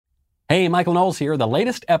Hey, Michael Knowles here. The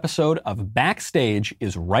latest episode of Backstage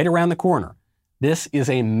is right around the corner. This is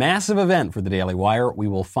a massive event for the Daily Wire. We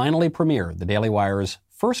will finally premiere the Daily Wire's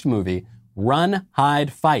first movie, Run,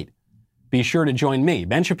 Hide, Fight. Be sure to join me,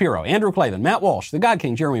 Ben Shapiro, Andrew Klavan, Matt Walsh, the God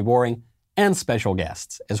King Jeremy Boring, and special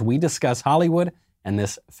guests as we discuss Hollywood and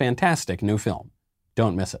this fantastic new film.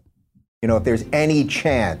 Don't miss it. You know, if there's any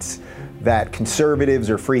chance that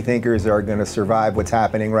conservatives or free thinkers are going to survive what's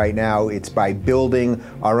happening right now, it's by building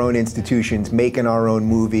our own institutions, making our own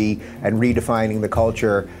movie, and redefining the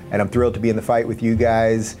culture. And I'm thrilled to be in the fight with you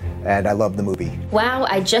guys, and I love the movie. Wow,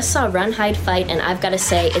 I just saw Run, Hide, Fight, and I've got to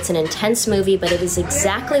say, it's an intense movie, but it is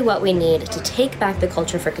exactly what we need to take back the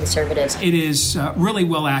culture for conservatives. It is really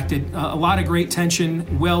well acted, a lot of great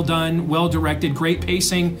tension, well done, well directed, great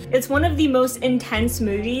pacing. It's one of the most intense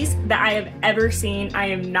movies that I have ever seen. I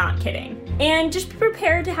am not kidding. And just be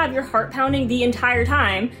prepared to have your heart pounding the entire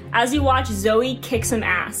time as you watch Zoe kick some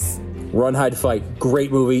ass. Run, Hide, Fight.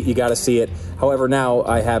 Great movie. You got to see it. However, now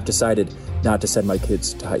I have decided not to send my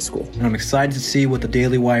kids to high school. I'm excited to see what the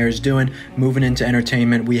Daily Wire is doing. Moving into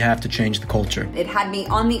entertainment, we have to change the culture. It had me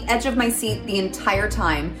on the edge of my seat the entire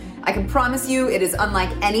time. I can promise you it is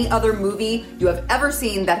unlike any other movie you have ever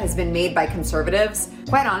seen that has been made by conservatives.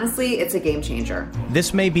 Quite honestly, it's a game changer.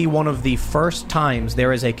 This may be one of the first times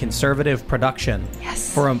there is a conservative production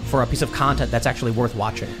for a piece of content that's actually worth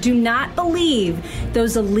watching. Do not believe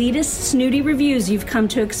those elitist, snooty reviews you've come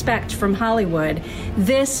to expect from Hollywood.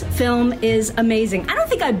 This film is amazing. I don't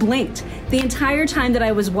think I blinked the entire time that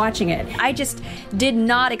I was watching it. I just did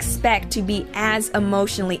not expect to be as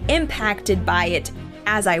emotionally impacted by it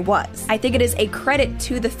as I was. I think it is a credit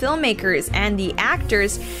to the filmmakers and the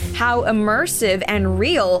actors how immersive and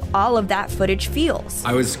real all of that footage feels.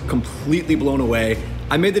 I was completely blown away.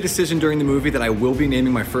 I made the decision during the movie that I will be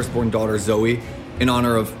naming my firstborn daughter Zoe in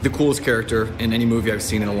honor of the coolest character in any movie I've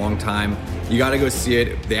seen in a long time. You gotta go see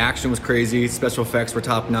it. The action was crazy, special effects were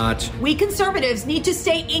top notch. We conservatives need to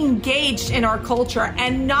stay engaged in our culture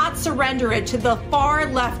and not surrender it to the far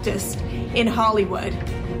leftist in Hollywood.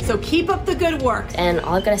 So keep up the good work. And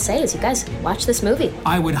all I've got to say is, you guys, watch this movie.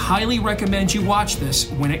 I would highly recommend you watch this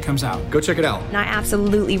when it comes out. Go check it out. And I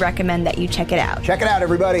absolutely recommend that you check it out. Check it out,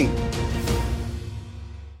 everybody.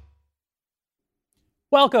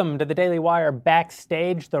 Welcome to the Daily Wire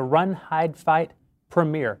Backstage, the Run, Hide, Fight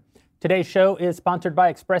premiere. Today's show is sponsored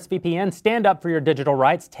by ExpressVPN. Stand up for your digital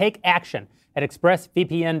rights. Take action at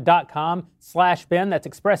expressvpn.com/Ben. That's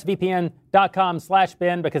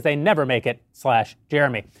expressvpn.com/Ben, because they never make it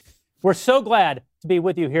 /Jeremy. We're so glad to be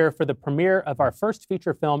with you here for the premiere of our first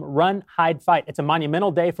feature film, Run, Hide, Fight. It's a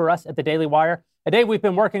monumental day for us at the Daily Wire, a day we've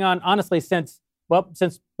been working on, honestly, since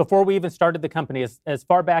before we even started the company, as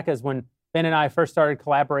far back as when Ben and I first started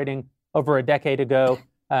collaborating over a decade ago,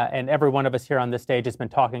 and every one of us here on this stage has been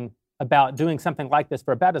talking about doing something like this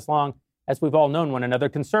for about as long as we've all known one another.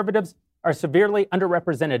 Conservatives are severely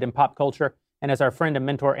underrepresented in pop culture, and as our friend and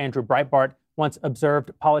mentor Andrew Breitbart once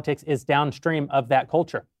observed, politics is downstream of that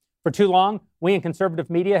culture. For too long, we in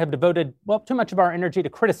conservative media have devoted, too much of our energy to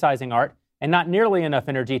criticizing art and not nearly enough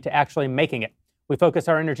energy to actually making it. We focus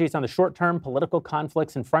our energies on the short-term political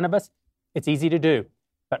conflicts in front of us. It's easy to do,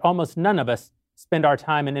 but almost none of us spend our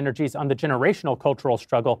time and energies on the generational cultural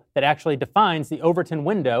struggle that actually defines the Overton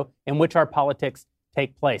window in which our politics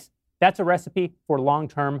take place. That's a recipe for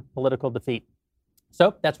long-term political defeat.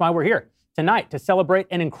 So that's why we're here tonight, to celebrate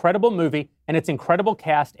an incredible movie and its incredible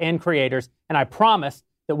cast and creators. And I promise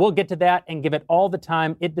that we'll get to that and give it all the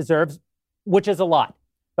time it deserves, which is a lot.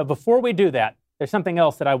 But before we do that, there's something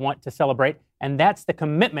else that I want to celebrate, and that's the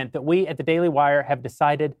commitment that we at the Daily Wire have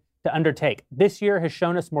decided to undertake. This year has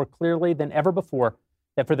shown us more clearly than ever before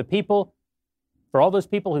that for all those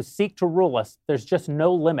people who seek to rule us, there's just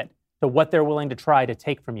no limit to what they're willing to try to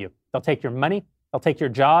take from you. They'll take your money, they'll take your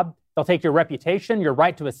job, they'll take your reputation, your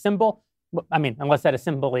right to assemble. I mean, unless that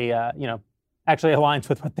assembly, actually aligns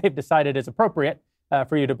with what they've decided is appropriate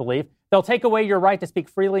for you to believe. They'll take away your right to speak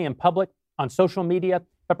freely in public, on social media,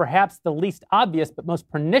 but perhaps the least obvious but most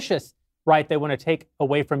pernicious right they want to take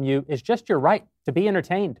away from you is just your right to be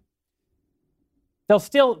entertained. They'll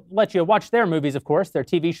still let you watch their movies, of course, their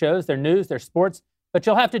TV shows, their news, their sports, but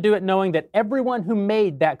you'll have to do it knowing that everyone who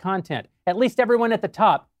made that content, at least everyone at the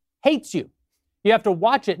top, hates you. You have to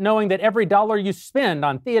watch it knowing that every dollar you spend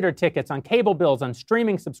on theater tickets, on cable bills, on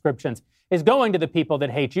streaming subscriptions is going to the people that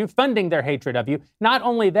hate you, funding their hatred of you. Not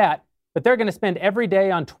only that, but they're going to spend every day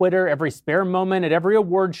on Twitter, every spare moment at every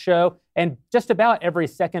award show, and just about every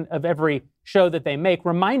second of every show that they make,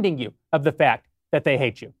 reminding you of the fact that they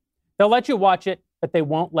hate you. They'll let you watch it, but they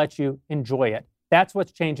won't let you enjoy it. That's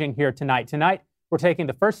what's changing here tonight. Tonight, we're taking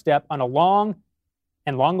the first step on a long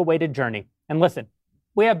and long-awaited journey. And listen,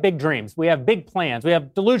 we have big dreams. We have big plans. We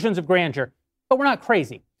have delusions of grandeur, but we're not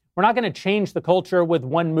crazy. We're not going to change the culture with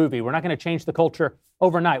one movie. We're not going to change the culture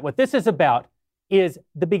overnight. What this is about is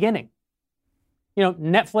the beginning. You know,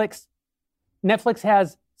 Netflix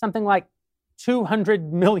has something like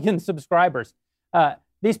 200 million subscribers.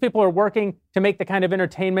 These people are working to make the kind of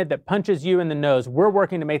entertainment that punches you in the nose. We're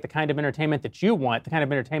working to make the kind of entertainment that you want, the kind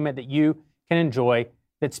of entertainment that you can enjoy,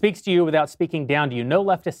 that speaks to you without speaking down to you. No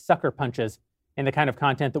leftist sucker punches in the kind of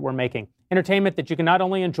content that we're making. Entertainment that you can not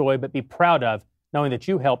only enjoy, but be proud of, knowing that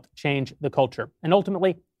you helped change the culture. And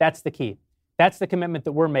ultimately, that's the key. That's the commitment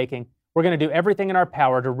that we're making. We're going to do everything in our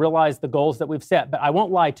power to realize the goals that we've set. But I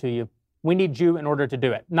won't lie to you. We need you in order to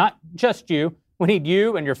do it. Not just you. We need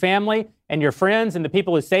you and your family and your friends and the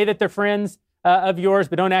people who say that they're friends of yours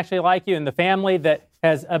but don't actually like you, and the family that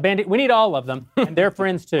has abandoned. We need all of them and their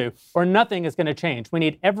friends too, or nothing is going to change. We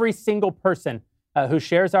need every single person who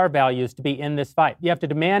shares our values to be in this fight. You have to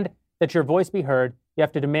demand that your voice be heard. You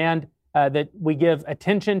have to demand that we give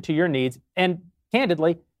attention to your needs. And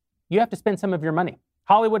candidly, you have to spend some of your money.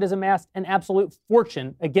 Hollywood has amassed an absolute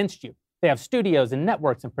fortune against you. They have studios and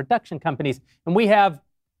networks and production companies, and we have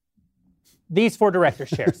these 4 director's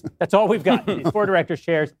chairs. That's all we've got, these 4 director's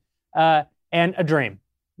chairs and a dream.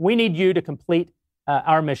 We need you to complete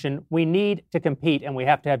our mission. We need to compete, and we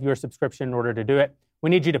have to have your subscription in order to do it. We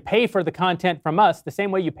need you to pay for the content from us the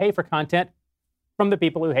same way you pay for content from the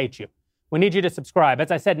people who hate you. We need you to subscribe.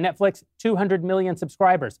 As I said, Netflix, 200 million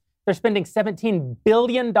subscribers. They're spending $17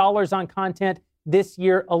 billion on content this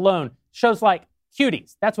year alone. Shows like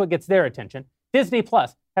Cuties, that's what gets their attention. Disney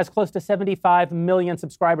Plus has close to 75 million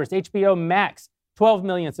subscribers. HBO Max, 12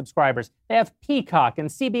 million subscribers. They have Peacock and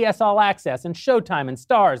CBS All Access and Showtime and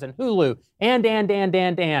Starz and Hulu and.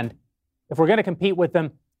 If we're going to compete with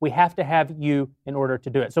them, we have to have you in order to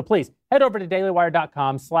do it. So please head over to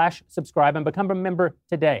dailywire.com/subscribe and become a member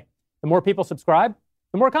today. The more people subscribe,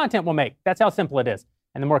 the more content we'll make. That's how simple it is.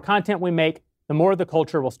 And the more content we make, the more the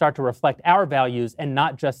culture will start to reflect our values and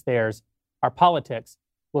not just theirs. Our politics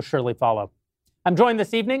will surely follow. I'm joined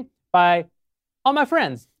this evening by all my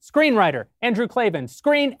friends. Screenwriter Andrew Klavan,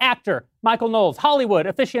 screen actor Michael Knowles, Hollywood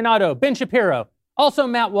aficionado Ben Shapiro, also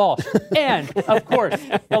Matt Walsh, and, of course,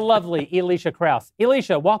 the lovely Elisha Krause.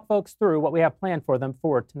 Elisha, walk folks through what we have planned for them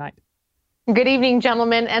for tonight. Good evening,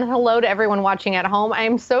 gentlemen, and hello to everyone watching at home. I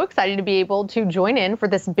am so excited to be able to join in for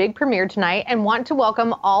this big premiere tonight and want to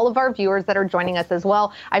welcome all of our viewers that are joining us as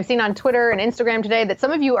well. I've seen on Twitter and Instagram today that some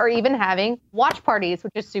of you are even having watch parties,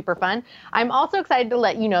 which is super fun. I'm also excited to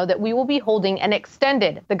let you know that we will be holding an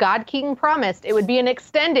extended, the God King promised it would be an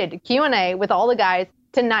extended Q&A with all the guys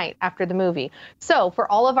tonight after the movie. So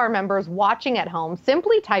for all of our members watching at home,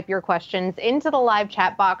 simply type your questions into the live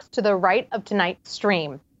chat box to the right of tonight's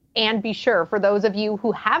stream. And be sure, for those of you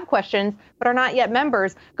who have questions but are not yet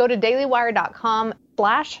members, go to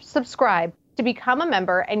dailywire.com/subscribe to become a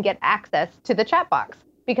member and get access to the chat box.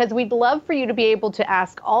 Because we'd love for you to be able to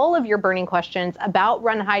ask all of your burning questions about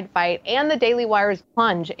Run, Hide, Fight and the Daily Wire's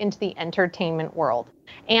plunge into the entertainment world.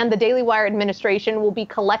 And the Daily Wire administration will be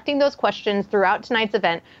collecting those questions throughout tonight's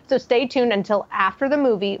event, so stay tuned until after the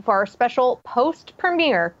movie for our special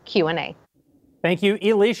post-premiere Q&A. Thank you,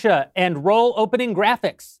 Elisha, and roll opening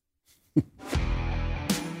graphics.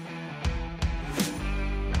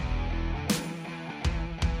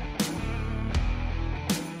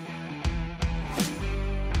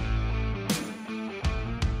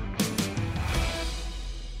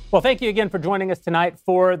 Well, thank you again for joining us tonight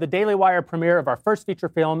for the Daily Wire premiere of our first feature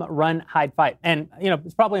film, Run, Hide, Fight. And, you know,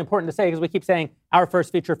 it's probably important to say, because we keep saying our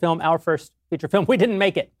first feature film. We didn't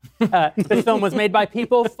make it. This film was made by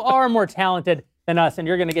people far more talented than us, and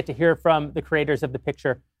you're going to get to hear from the creators of the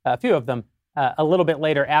picture, a few of them, a little bit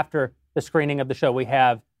later after the screening of the show. We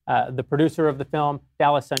have the producer of the film,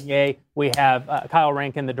 Dallas Sunye. We have Kyle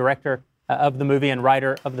Rankin, the director of the movie and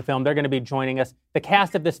writer of the film. They're going to be joining us. The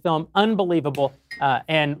cast of this film, unbelievable,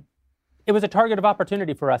 and it was a target of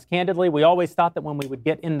opportunity for us. Candidly, we always thought that when we would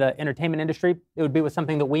get in the entertainment industry, it would be with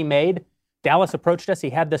something that we made. Dallas approached us. He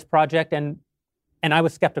had this project, and I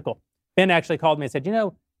was skeptical. Ben actually called me and said, you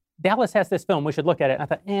know, Dallas has this film. We should look at it. And I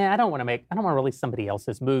thought, I don't want to release somebody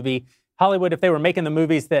else's movie. Hollywood, if they were making the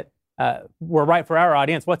movies that were right for our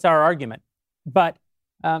audience, what's our argument? But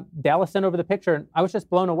Dallas sent over the picture, and I was just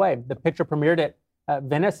blown away. The picture premiered at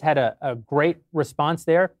Venice, had a great response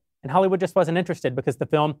there, and Hollywood just wasn't interested because the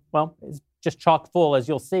film, well, is just chock full, as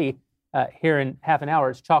you'll see here in half an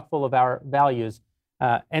hour. It's chock full of our values.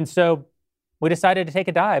 And so we decided to take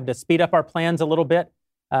a dive, to speed up our plans a little bit,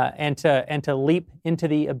 and to leap into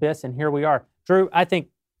the abyss, and here we are. Drew, I think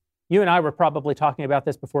you and I were probably talking about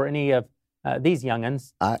this before any of these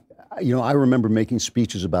young'uns. I remember making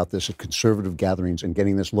speeches about this at conservative gatherings and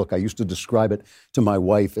getting this look. I used to describe it to my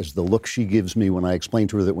wife as the look she gives me when I explain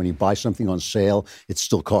to her that when you buy something on sale, it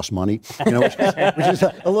still costs money. Which is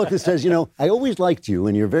a look that says, I always liked you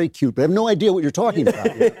and you're very cute, but I have no idea what you're talking about.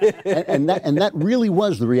 and that really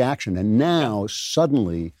was the reaction. And now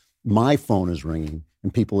suddenly my phone is ringing.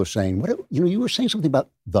 And people are saying, you were saying something about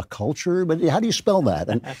the culture, but how do you spell that?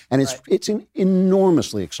 And it's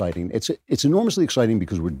enormously exciting. It's enormously exciting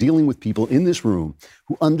because we're dealing with people in this room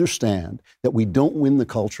who understand that we don't win the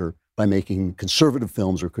culture by making conservative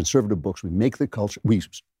films or conservative books. We make the culture. We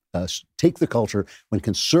take the culture when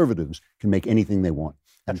conservatives can make anything they want.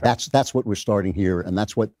 And that's what we're starting here, and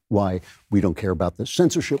that's why we don't care about the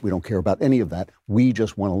censorship. We don't care about any of that. We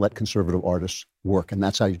just want to let conservative artists work, and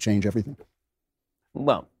that's how you change everything.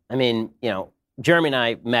 Well, I mean, Jeremy and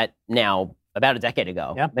I met now about a decade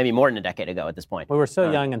ago, maybe more than a decade ago at this point. We were so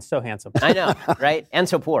young and so handsome. I know, right? And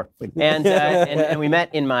so poor. And we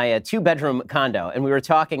met in my two-bedroom condo, and we were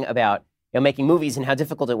talking about making movies and how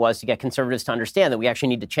difficult it was to get conservatives to understand that we actually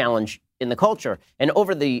need to challenge in the culture. And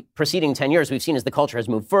over the preceding 10 years, we've seen as the culture has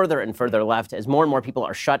moved further and further left, as more and more people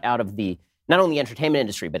are shut out of not only the entertainment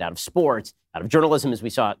industry, but out of sports, out of journalism, as we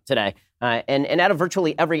saw today, and out of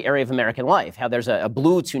virtually every area of American life, how there's a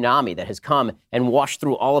blue tsunami that has come and washed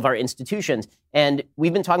through all of our institutions. And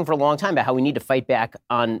we've been talking for a long time about how we need to fight back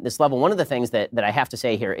on this level. One of the things that I have to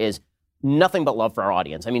say here is nothing but love for our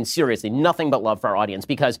audience. I mean, seriously, nothing but love for our audience,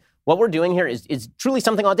 because what we're doing here is truly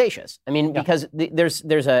something audacious. I mean, because there's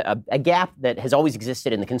a gap that has always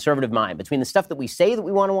existed in the conservative mind between the stuff that we say that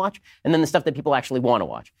we want to watch and then the stuff that people actually want to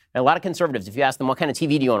watch. And a lot of conservatives, if you ask them what kind of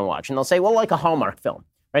TV do you want to watch, and they'll say, well, like a Hallmark film,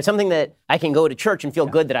 right? Something that I can go to church and feel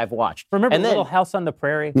good that I've watched. Remember Little House on the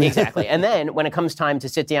Prairie? Exactly. And then when it comes time to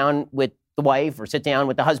sit down with the wife or sit down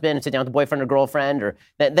with the husband and sit down with the boyfriend or girlfriend, or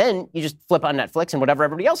then you just flip on Netflix and whatever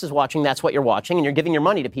everybody else is watching, that's what you're watching, and you're giving your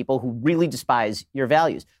money to people who really despise your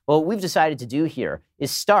values. Well, what we've decided to do here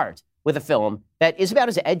is start with a film that is about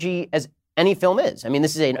as edgy as any film is. I mean,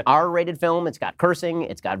 this is an R-rated film. It's got cursing.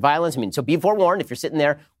 It's got violence. I mean, so be forewarned, if you're sitting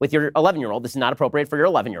there with your 11-year-old, this is not appropriate for your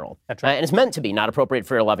 11-year-old. That's right. And it's meant to be not appropriate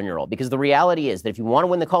for your 11-year-old, because the reality is that if you want to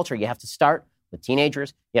win the culture, you have to start with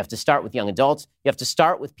teenagers. You have to start with young adults. You have to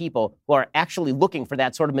start with people who are actually looking for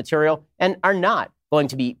that sort of material and are not going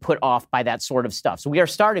to be put off by that sort of stuff. So we are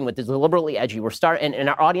starting with the deliberately edgy. And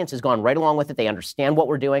our audience has gone right along with it. They understand what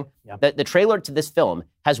we're doing. Yeah. The trailer to this film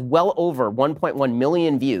has well over 1.1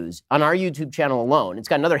 million views on our YouTube channel alone. It's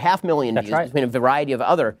got another 500,000 views between a variety of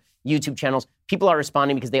other YouTube channels. People are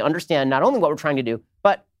responding because they understand not only what we're trying to do,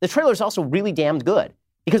 but the trailer is also really damned good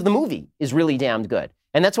because the movie is really damned good.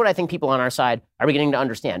 And that's what I think people on our side are beginning to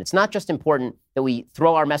understand. It's not just important that we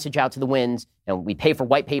throw our message out to the winds and we pay for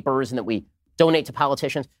white papers and that we donate to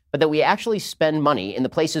politicians, but that we actually spend money in the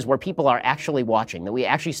places where people are actually watching, that we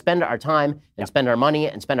actually spend our time and spend our money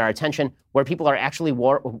and spend our attention where people are actually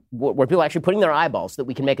putting their eyeballs so that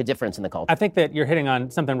we can make a difference in the culture. I think that you're hitting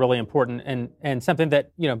on something really important and something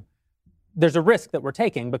that, there's a risk that we're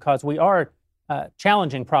taking because we are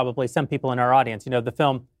challenging probably some people in our audience. The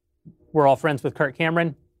film We're All Friends with Kirk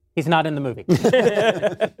Cameron, he's not in the movie.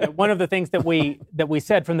 One of the things that we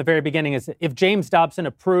said from the very beginning is if James Dobson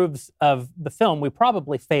approves of the film, we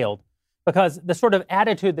probably failed, because the sort of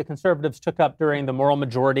attitude that conservatives took up during the moral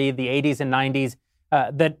majority, the 80s and 90s,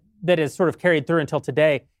 that is sort of carried through until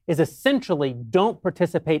today is essentially don't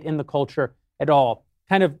participate in the culture at all.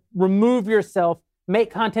 Kind of remove yourself,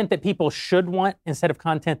 make content that people should want instead of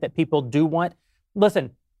content that people do want.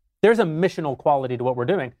 Listen, there's a missional quality to what we're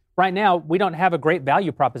doing. Right now, we don't have a great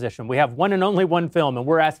value proposition. We have one and only one film, and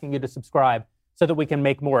we're asking you to subscribe so that we can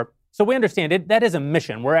make more. So we understand it. That is a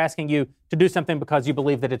mission. We're asking you to do something because you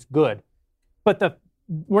believe that it's good. But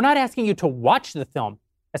we're not asking you to watch the film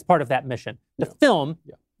as part of that mission. The film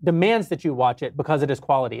demands that you watch it because it is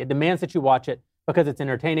quality. It demands that you watch it because it's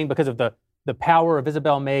entertaining, because of the power of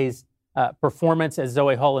Isabel May's performance as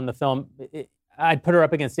Zoe Hull in the film. I'd put her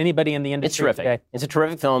up against anybody in the industry. It's terrific. Today. It's a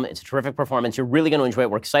terrific film. It's a terrific performance. You're really going to enjoy it.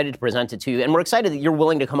 We're excited to present it to you. And we're excited that you're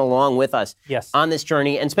willing to come along with us on this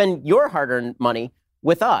journey and spend your hard-earned money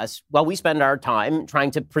with us while we spend our time trying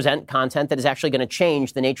to present content that is actually going to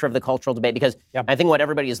change the nature of the cultural debate. Because I think what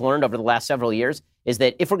everybody has learned over the last several years is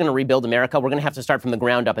that if we're going to rebuild America, we're going to have to start from the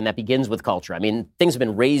ground up, and that begins with culture. I mean, things have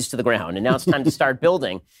been razed to the ground, and now it's time to start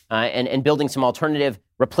building and building some alternative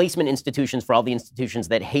replacement institutions for all the institutions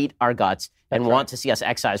that hate our guts and want to see us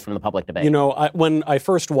excised from the public debate. When I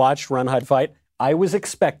first watched Run, Hide, Fight, I was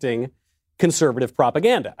expecting conservative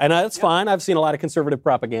propaganda. And that's fine. I've seen a lot of conservative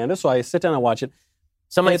propaganda, so I sit down and watch it.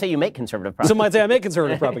 Some might say you make conservative propaganda. Some might say I make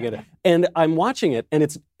conservative propaganda. And I'm watching it, and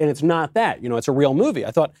it's not that. It's a real movie.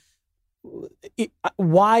 I thought,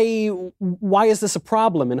 why is this a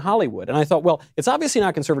problem in Hollywood? And I thought, well, it's obviously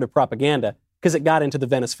not conservative propaganda because it got into the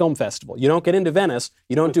Venice Film Festival. You don't get into Venice,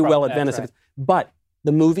 you don't do well at Venice. Right. But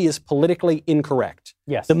the movie is politically incorrect.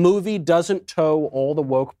 Yes. The movie doesn't toe all the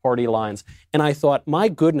woke party lines. And I thought, my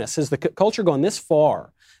goodness, has the culture gone this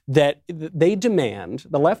far that they demand,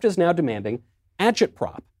 the left is now demanding,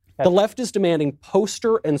 agitprop. The left is demanding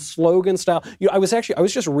poster and slogan style. I was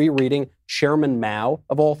just rereading Chairman Mao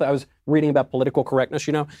of all. I was reading about political correctness.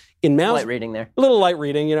 In Mao's light reading there. A little light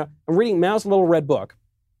reading. I'm reading Mao's little red book.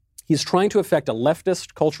 He's trying to effect a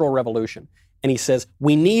leftist cultural revolution, and he says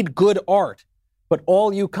we need good art, but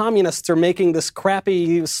all you communists are making this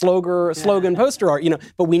crappy slogan poster art.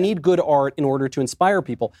 But we need good art in order to inspire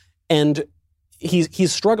people, and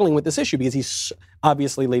he's struggling with this issue because he's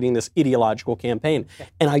obviously leading this ideological campaign.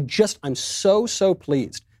 And I'm so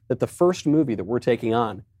pleased that the first movie that we're taking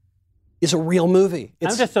on is a real movie.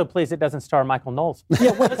 I'm just so pleased it doesn't star Michael Knowles. Yeah,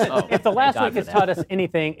 well, listen, if the last week has taught us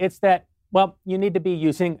anything, it's that, well, you need to be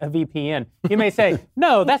using a VPN. You may say,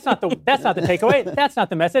 no, that's not the takeaway. That's not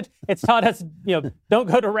the message. It's taught us, don't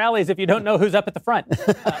go to rallies if you don't know who's up at the front.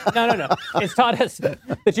 No. It's taught us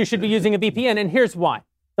that you should be using a VPN, and here's why.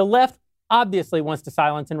 The left obviously wants to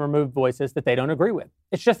silence and remove voices that they don't agree with.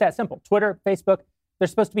 It's just that simple. Twitter, Facebook, they're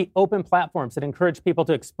supposed to be open platforms that encourage people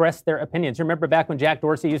to express their opinions. Remember back when Jack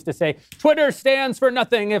Dorsey used to say, Twitter stands for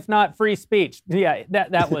nothing if not free speech. Yeah,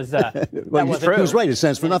 that was true. He was right. It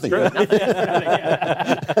stands for nothing.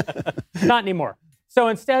 Not anymore. So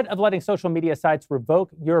instead of letting social media sites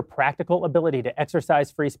revoke your practical ability to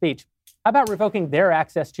exercise free speech, how about revoking their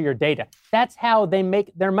access to your data? That's how they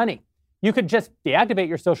make their money. You could just deactivate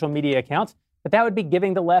your social media accounts, but that would be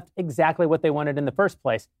giving the left exactly what they wanted in the first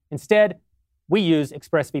place. Instead, we use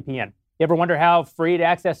ExpressVPN. You ever wonder how free to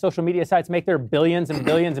access social media sites make their billions and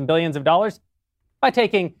billions and billions of dollars? By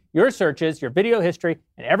taking your searches, your video history,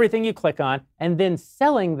 and everything you click on, and then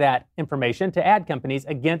selling that information to ad companies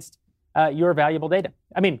against your valuable data.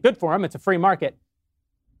 I mean, good for them. It's a free market.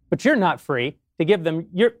 But you're not free to give them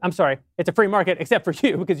it's a free market except for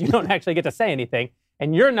you because you don't actually get to say anything.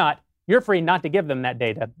 And you're free not to give them that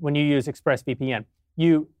data when you use ExpressVPN.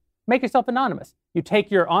 You make yourself anonymous. You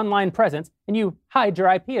take your online presence and you hide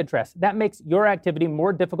your IP address. That makes your activity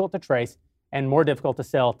more difficult to trace and more difficult to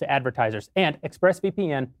sell to advertisers. And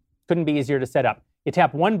ExpressVPN couldn't be easier to set up. You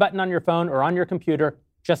tap one button on your phone or on your computer,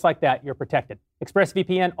 just like that, you're protected.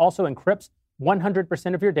 ExpressVPN also encrypts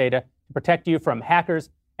 100% of your data to protect you from hackers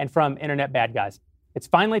and from internet bad guys. It's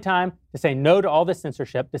finally time to say no to all this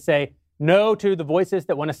censorship, to say no to the voices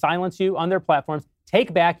that want to silence you on their platforms.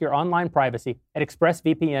 Take back your online privacy at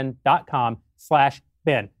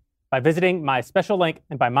expressvpn.com/Ben. By visiting my special link,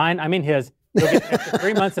 and by mine, I mean his, you'll get an extra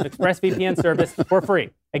 3 months of ExpressVPN service for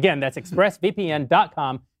free. Again, that's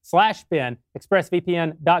expressvpn.com/Ben,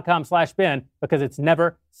 expressvpn.com/Ben, because it's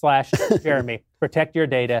never /Jeremy. Protect your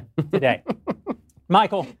data today.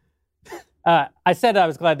 Michael, I said I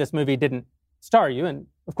was glad this movie didn't star you, and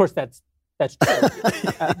of course that's true.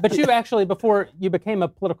 But you actually, before you became a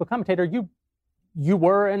political commentator, you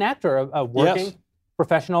were an actor, a working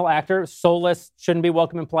professional actor, soulless, shouldn't be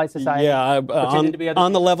welcome in polite society. Yeah,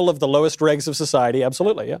 on the level of the lowest dregs of society,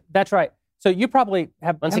 absolutely, yeah. That's right. So you probably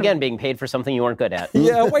have... Once again, being paid for something you weren't good at.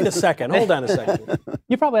 Yeah, wait a second. Hold on a second.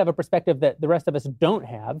 You probably have a perspective that the rest of us don't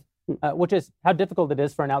have, which is how difficult it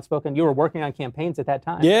is for an outspoken... You were working on campaigns at that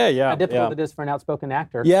time. Yeah. How difficult it is for an outspoken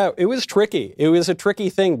actor. Yeah, it was tricky. It was a tricky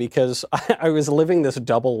thing because I was living this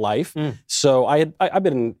double life. So I've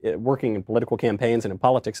been working in political campaigns and in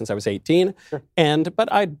politics since I was 18. Sure.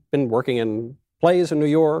 But I'd been working in plays in New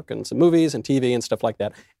York and some movies and TV and stuff like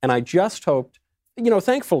that. And I just hoped...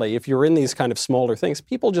 thankfully, if you're in these kind of smaller things,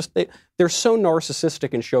 people they're so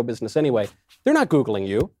narcissistic in show business anyway. They're not Googling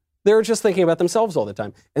you. They're just thinking about themselves all the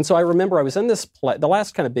time. And so I remember I was in this play, the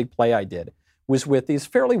last kind of big play I did was with these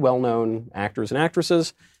fairly well-known actors and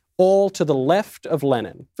actresses, all to the left of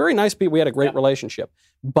Lenin. Very nice people. We had a great relationship.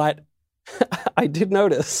 But I did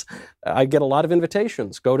notice I get a lot of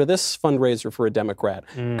invitations. Go to this fundraiser for a Democrat.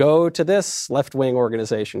 Go to this left-wing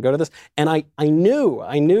organization. Go to this. And I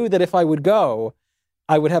knew that if I would go,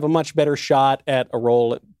 I would have a much better shot at a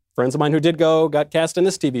role. Friends of mine who did go got cast in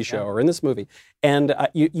this TV show or in this movie. And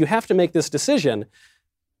you have to make this decision.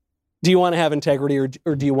 Do you want to have integrity or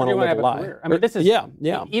do you want to live a lie? Career? I mean, this is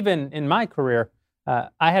even in my career. I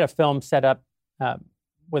had a film set up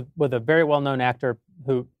with a very well-known actor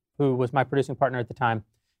who was my producing partner at the time.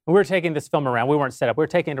 And we were taking this film around. We weren't set up. We were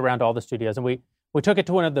taking it around to all the studios, and we took it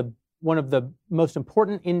to one of the most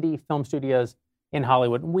important indie film studios in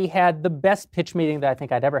Hollywood. We had the best pitch meeting that I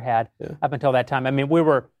think I'd ever had up until that time. I mean, we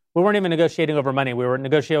weren't even negotiating over money. We were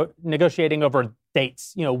negotiating over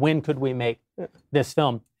dates. When could we make this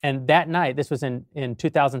film? And that night, this was in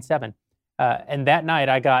 2007, and that night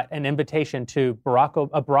I got an invitation to a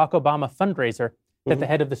Barack Obama fundraiser that the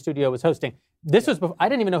head of the studio was hosting. This was before, I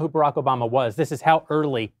didn't even know who Barack Obama was. This is how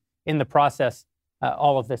early in the process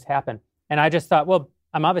all of this happened. And I just thought, well,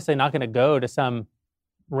 I'm obviously not going to go to some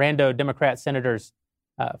rando Democrat senator's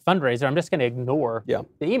fundraiser. I'm just going to ignore the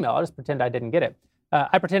email. I'll just pretend I didn't get it.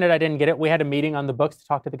 I pretended I didn't get it. We had a meeting on the books to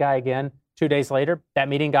talk to the guy again 2 days later. That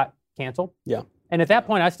meeting got canceled. Yeah. And at that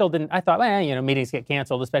point, I still didn't. I thought, meetings get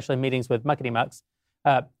canceled, especially meetings with muckety mucks.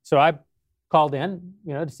 So I called in,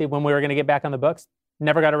 to see when we were going to get back on the books.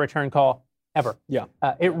 Never got a return call ever. Yeah.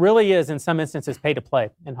 It really is, in some instances, pay to play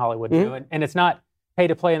in Hollywood. And it's not pay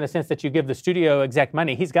to play in the sense that you give the studio exec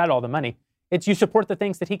money. He's got all the money. It's you support the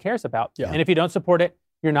things that he cares about. Yeah. And if you don't support it,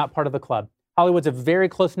 you're not part of the club. Hollywood's a very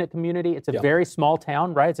close-knit community. It's a very small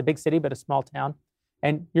town, right? It's a big city, but a small town.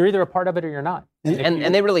 And you're either a part of it or you're not.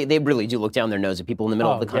 And they really do look down their nose at people in the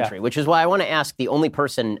middle of the country, which is why I want to ask the only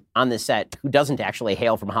person on this set who doesn't actually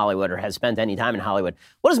hail from Hollywood or has spent any time in Hollywood.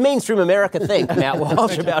 What does mainstream America think, Matt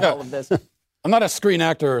Walsh, about all of this? I'm not a screen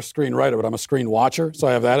actor or screenwriter, but I'm a screen watcher, so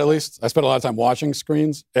I have that at least. I spend a lot of time watching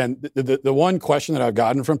screens. And the one question that I've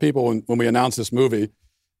gotten from people when we announced this movie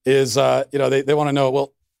is, they want to know,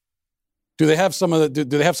 well, do they have some of the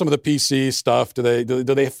PC stuff? Do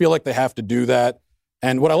they feel like they have to do that?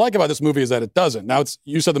 And what I like about this movie is that it doesn't. Now,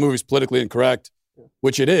 you said the movie's politically incorrect,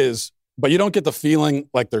 which it is, but you don't get the feeling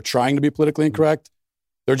like they're trying to be politically incorrect.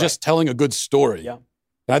 They're just telling a good story. Yeah.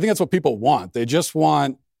 And I think that's what people want. They just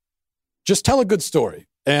tell a good story.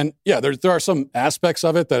 And yeah, there are some aspects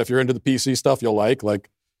of it that if you're into the PC stuff, you'll like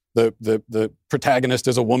the protagonist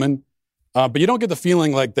is a woman. But you don't get the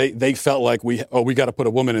feeling like they felt like we got to put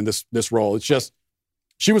a woman in this role. It's just,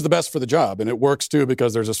 she was the best for the job. And it works too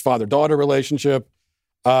because there's this father-daughter relationship.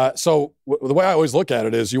 So the way I always look at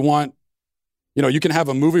it is you can have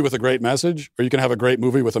a movie with a great message, or you can have a great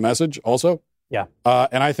movie with a message also. Yeah.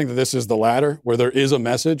 And I think that this is the latter, where there is a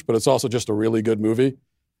message, but it's also just a really good movie.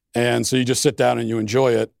 And so you just sit down and you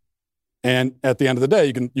enjoy it. And at the end of the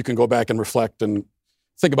day, you can go back and reflect and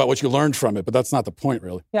think about what you learned from it, but that's not the point,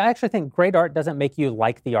 really. Yeah, I actually think great art doesn't make you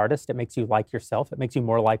like the artist. It makes you like yourself. It makes you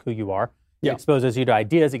more like who you are. It exposes you to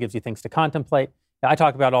ideas. It gives you things to contemplate. I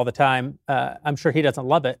talk about all the time. I'm sure he doesn't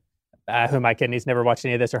love it. Who am I kidding? He's never watched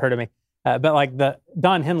any of this or heard of me. But like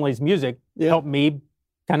Don Henley's music helped me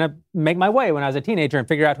kind of make my way when I was a teenager and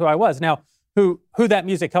figure out who I was. Now, who that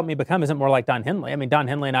music helped me become isn't more like Don Henley. I mean, Don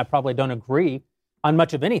Henley and I probably don't agree on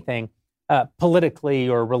much of anything politically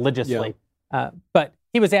or religiously. But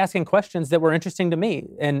he was asking questions that were interesting to me,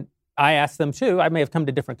 and I asked them too. I may have come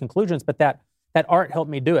to different conclusions, but that art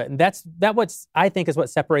helped me do it. And that what's I think is what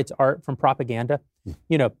separates art from propaganda.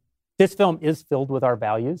 This film is filled with our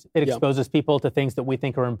values. It exposes people to things that we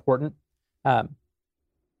think are important.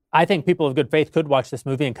 I think people of good faith could watch this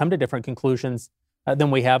movie and come to different conclusions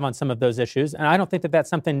than we have on some of those issues. And I don't think that that's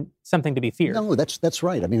something to be feared. No, that's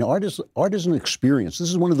right. I mean, art is an experience. This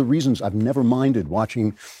is one of the reasons I've never minded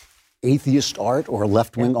watching atheist art or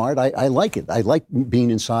left-wing art. I like it. I like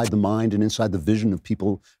being inside the mind and inside the vision of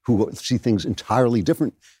people who see things entirely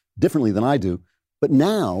differently than I do. But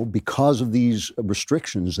now, because of these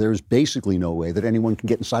restrictions, there's basically no way that anyone can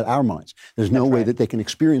get inside our minds. There's no way that they can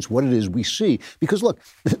experience what it is we see. Because look,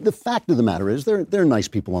 the fact of the matter is there are nice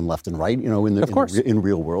people on left and right, in the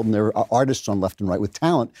real world, and there are artists on left and right with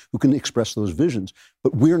talent who can express those visions.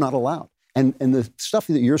 But we're not allowed. And the stuff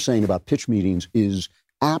that you're saying about pitch meetings is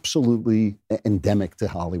absolutely endemic to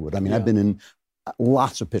Hollywood. I mean, I've been in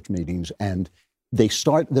lots of pitch meetings, and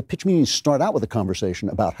the pitch meetings start out with a conversation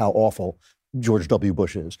about how awful George W.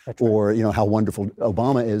 Bush is, or how wonderful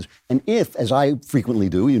Obama is. And if, as I frequently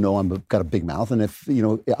do, I've got a big mouth, and if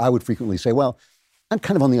I would frequently say, well, I'm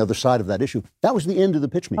kind of on the other side of that issue. That was the end of the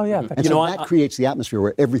pitch meeting. Oh yeah, and so that creates the atmosphere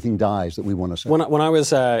where everything dies that we want to say. When I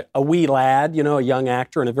was a wee lad, a young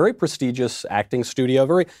actor in a very prestigious acting studio,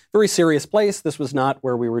 very very serious place. This was not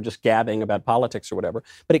where we were just gabbing about politics or whatever.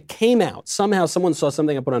 But it came out somehow. Someone saw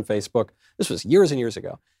something I put on Facebook. This was years and years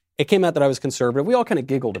ago. It came out that I was conservative. We all kind of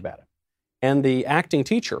giggled about it. And the acting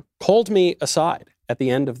teacher called me aside at the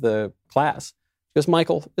end of the class. She goes,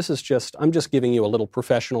 Michael, I'm just giving you a little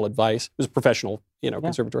professional advice. It was professional,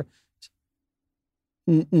 conservatory.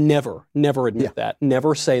 Never admit that.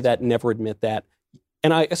 Never say that, never admit that.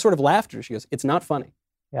 And I sort of laughed at her. She goes, it's not funny.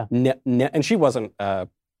 Yeah. And she wasn't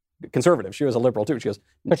conservative. She was a liberal too. She goes,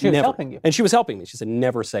 but she was helping you. And she was helping me. She said,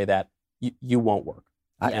 never say that. You won't work.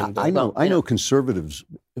 I know conservatives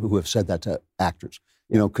who have said that to actors.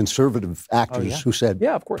 You know, conservative actors who said,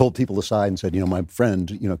 pulled people aside and said, my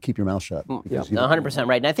friend, keep your mouth shut. 100%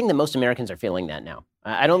 right. And I think that most Americans are feeling that now.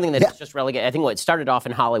 I don't think that it's just relegated. I think what started off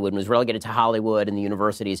in Hollywood and was relegated to Hollywood and the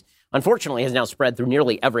universities, unfortunately, has now spread through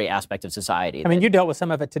nearly every aspect of society. I mean, you dealt with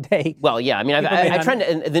some of it today. Well, yeah. I mean, I trend.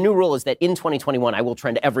 And the new rule is that in 2021, I will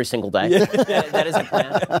trend every single day. That is the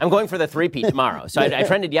plan. I'm going for the 3-peat tomorrow. So I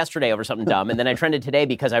trended yesterday over something dumb, and then I trended today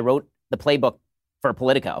because I wrote the playbook for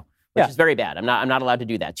Politico, which is very bad. I'm not allowed to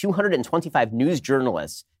do that. 225 news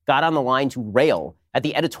journalists got on the line to rail at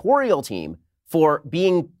the editorial team for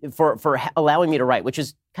allowing me to write, which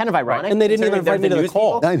is kind of ironic. And they didn't even invite me to the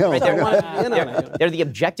call. I know. Right? They're the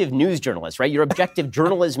objective news journalists, right? You're objective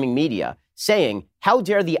journalism media saying, how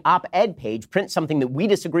dare the op-ed page print something that we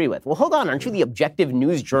disagree with? Well, hold on. Aren't you the objective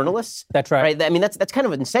news journalists? That's right. I mean, that's kind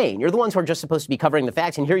of insane. You're the ones who are just supposed to be covering the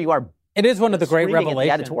facts, and here you are. It is one of the great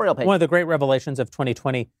revelations. Editorial page. One of the great revelations of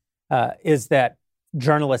 2020 is that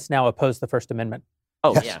journalists now oppose the First Amendment.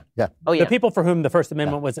 Oh, yeah. Oh, yeah. The people for whom the First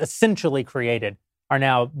Amendment was essentially created are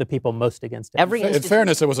now the people most against it. In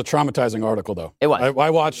fairness, it was a traumatizing article, though. It was. I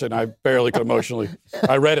watched it, and I barely could emotionally.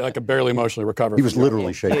 I read it, I could barely emotionally recover. He was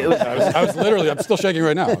literally shaking. I was literally. I'm still shaking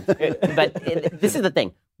right now. But this is the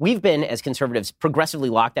thing. We've been, as conservatives, progressively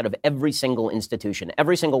locked out of every single institution,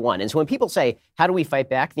 every single one. And so when people say, how do we fight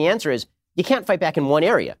back? The answer is, you can't fight back in one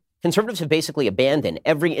area. Conservatives have basically abandoned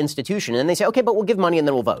every institution, and then they say, okay, but we'll give money and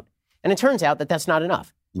then we'll vote. And it turns out that that's not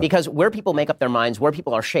enough. Because where people make up their minds, where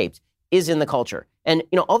people are shaped, is in the culture. And,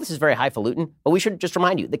 all this is very highfalutin, but we should just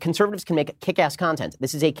remind you that conservatives can make kick-ass content.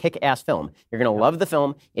 This is a kick-ass film. You're going to love the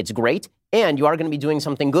film. It's great. And you are going to be doing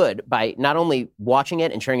something good by not only watching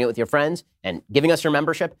it and sharing it with your friends and giving us your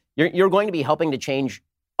membership, you're going to be helping to change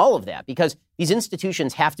all of that, because these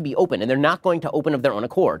institutions have to be open, and they're not going to open of their own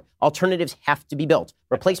accord. Alternatives have to be built.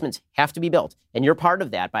 Replacements have to be built. And you're part of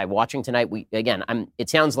that by watching tonight. It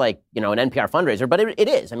sounds like, an NPR fundraiser, but it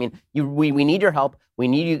is. I mean, we need your help. We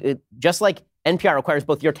need you, just like NPR requires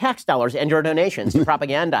both your tax dollars and your donations to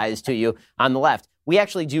propagandize to you on the left. We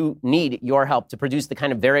actually do need your help to produce the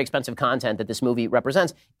kind of very expensive content that this movie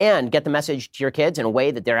represents and get the message to your kids in a way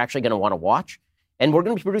that they're actually going to want to watch. And we're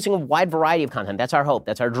going to be producing a wide variety of content. That's our hope.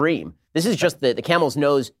 That's our dream. This is just the camel's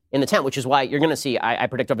nose in the tent, which is why you're going to see, I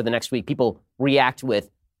predict over the next week, people react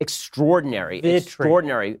with extraordinary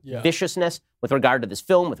viciousness with regard to this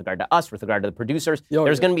film, with regard to us, with regard to the producers.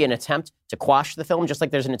 There's going to be an attempt to quash the film, just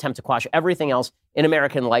like there's an attempt to quash everything else in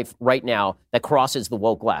American life right now that crosses the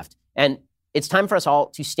woke left. And it's time for us all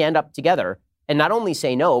to stand up together and not only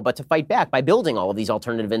say no, but to fight back by building all of these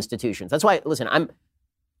alternative institutions. That's why, listen,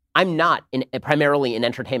 I'm not primarily an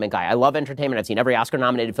entertainment guy. I love entertainment. I've seen every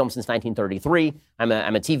Oscar-nominated film since 1933. I'm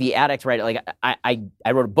a TV addict, right? Like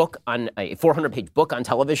I wrote a 400-page book on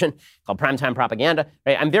television called Primetime Propaganda.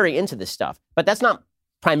 Right? I'm very into this stuff, but that's not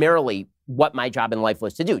primarily what my job in life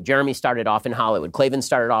was to do. Jeremy started off in Hollywood. Clavin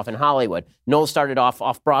started off in Hollywood. Noel started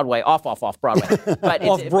off Broadway, off Broadway. But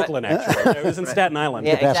off Brooklyn, actually. It was in Staten Island.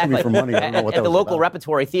 Yeah, exactly. Asking me for money. I don't know what at that the was local about.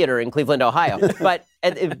 repertory theater in Cleveland, Ohio. But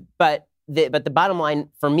the bottom line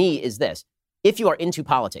for me is this. If you are into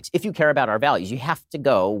politics, if you care about our values, you have to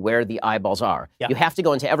go where the eyeballs are. Yeah. You have to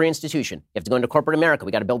go into every institution. You have to go into corporate America.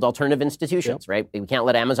 We got to build alternative institutions, right? We can't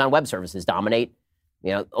let Amazon Web Services dominate,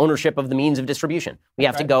 ownership of the means of distribution. We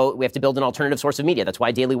have to build an alternative source of media. That's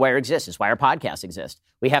why Daily Wire exists. It's why our podcasts exist.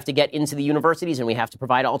 We have to get into the universities, and we have to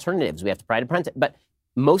provide alternatives. We have to provide apprentice. But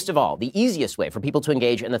most of all, the easiest way for people to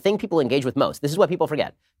engage, and the thing people engage with most, this is what people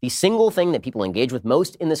forget. The single thing that people engage with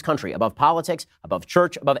most in this country, above politics, above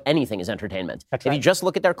church, above anything, is entertainment. If you just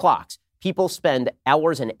look at their clocks, people spend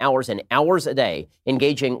hours and hours and hours a day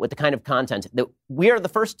engaging with the kind of content that we are the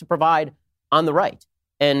first to provide on the right.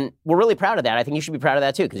 And we're really proud of that. I think you should be proud of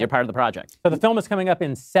that, too, because you're part of the project. So the film is coming up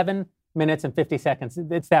in 7 minutes and 50 seconds.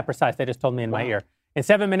 It's that precise. They just told me in my ear. In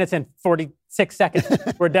 7 minutes and 46 seconds,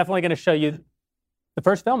 we're definitely going to show you the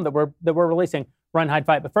first film that we're releasing, Run, Hide,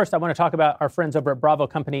 Fight. But first, I want to talk about our friends over at Bravo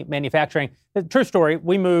Company Manufacturing. The true story,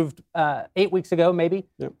 we moved 8 weeks ago, maybe,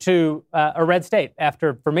 to a red state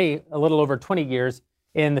after, for me, a little over 20 years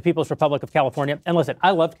in the People's Republic of California. And listen,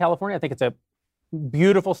 I love California. I think it's a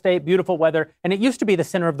beautiful state, beautiful weather. And it used to be the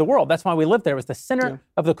center of the world. That's why we lived there. It was the center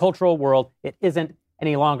of the cultural world. It isn't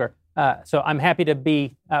any longer. So I was happy to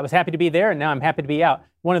be there, and now I'm happy to be out.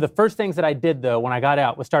 One of the first things that I did, though, when I got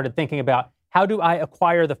out was started thinking about, how do I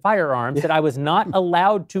acquire the firearms that I was not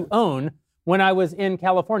allowed to own when I was in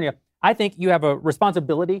California? I think you have a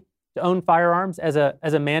responsibility to own firearms as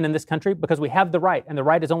a man in this country because we have the right, and the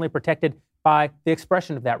right is only protected by the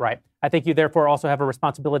expression of that right. I think you therefore also have a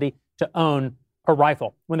responsibility to own a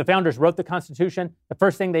rifle. When the founders wrote the Constitution, the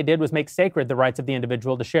first thing they did was make sacred the rights of the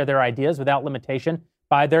individual to share their ideas without limitation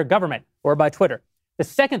by their government or by Twitter. The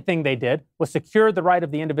second thing they did was secure the right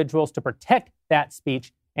of the individuals to protect that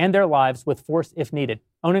speech and their lives with force if needed.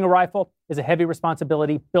 Owning a rifle is a heavy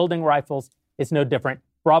responsibility. Building rifles is no different.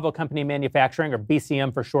 Bravo Company Manufacturing, or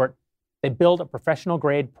BCM for short, they build a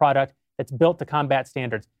professional-grade product that's built to combat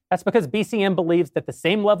standards. That's because BCM believes that the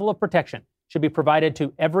same level of protection should be provided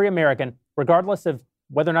to every American, regardless of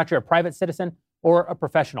whether or not you're a private citizen or a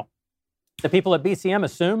professional. The people at BCM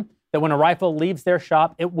assume that when a rifle leaves their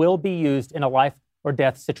shop, it will be used in a life or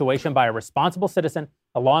death situation by a responsible citizen,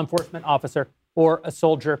 a law enforcement officer, or a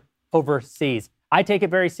soldier overseas. I take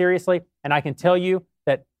it very seriously, and I can tell you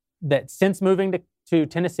that since moving to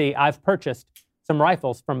Tennessee, I've purchased some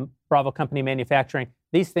rifles from Bravo Company Manufacturing.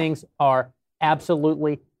 These things are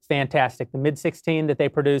absolutely fantastic. The MiG-16 that they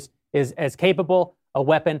produce is as capable a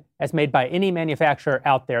weapon as made by any manufacturer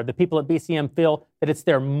out there. The people at BCM feel that it's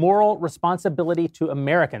their moral responsibility to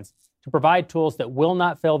Americans to provide tools that will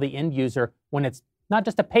not fail the end user when it's not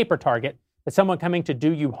just a paper target, but someone coming to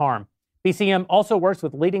do you harm. BCM also works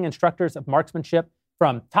with leading instructors of marksmanship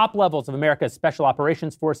from top levels of America's Special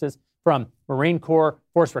Operations Forces, from Marine Corps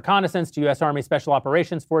Force Reconnaissance to U.S. Army Special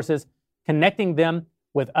Operations Forces, connecting them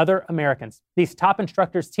with other Americans. These top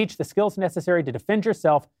instructors teach the skills necessary to defend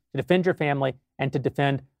yourself, to defend your family, and to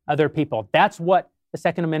defend other people. That's what the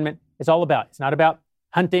Second Amendment is all about. It's not about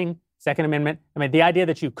hunting. Second Amendment, I mean, the idea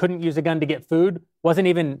that you couldn't use a gun to get food wasn't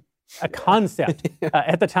even a concept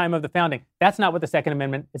at the time of the founding. That's not what the Second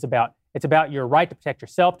Amendment is about. It's about your right to protect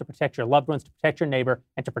yourself, to protect your loved ones, to protect your neighbor,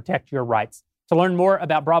 and to protect your rights. To learn more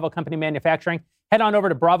about Bravo Company Manufacturing, head on over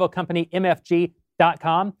to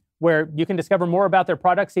BravoCompanyMFG.com, where you can discover more about their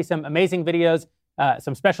products, see some amazing videos,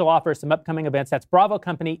 some special offers, some upcoming events. That's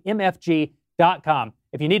BravoCompanyMFG.com.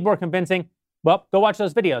 If you need more convincing, well, go watch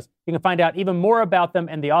those videos. You can find out even more about them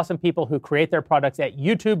and the awesome people who create their products at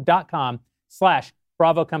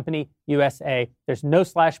youtube.com/Bravo Company USA. There's no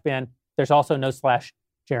 /Ben. There's also no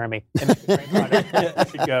 /Jeremy. They make a great product. You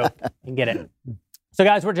should go and get it. So,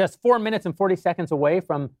 guys, we're just 4 minutes and 40 seconds away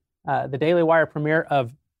from the Daily Wire premiere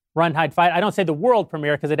of Run, Hide, Fight. I don't say the world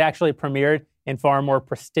premiere because it actually premiered in far more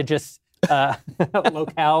prestigious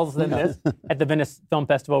locales than this at the Venice Film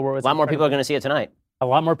Festival. Where it was a lot more people are going to see it tonight. A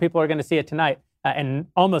lot more people are going to see it tonight. And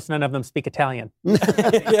almost none of them speak Italian.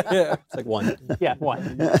 It's like one. Yeah,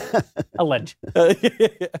 one. Alleged.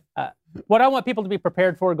 What I want people to be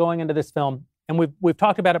prepared for going into this film, and we've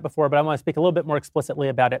talked about it before, but I want to speak a little bit more explicitly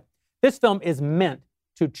about it. This film is meant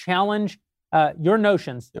to challenge your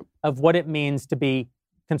notions of what it means to be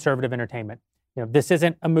conservative entertainment. You know, this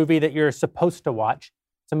isn't a movie that you're supposed to watch.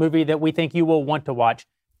 It's a movie that we think you will want to watch.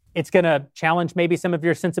 It's going to challenge maybe some of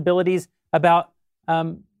your sensibilities about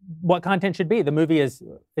what content should be. The movie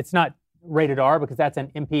it's not rated R because that's an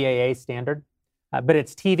MPAA standard, but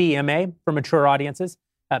it's TVMA for mature audiences.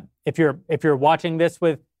 If you're watching this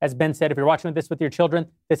with, as Ben said, if you're watching this with your children,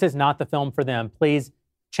 this is not the film for them. Please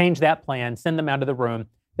change that plan, send them out of the room.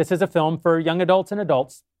 This is a film for young adults and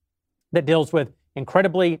adults that deals with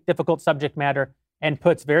incredibly difficult subject matter and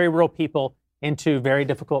puts very real people into very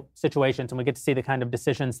difficult situations, and we get to see the kind of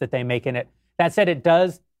decisions that they make in it. That said, it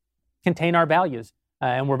does contain our values,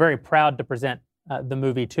 and we're very proud to present the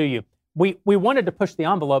movie to you. We wanted to push the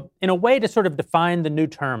envelope in a way to sort of define the new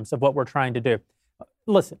terms of what we're trying to do.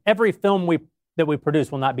 Listen, every film that we produce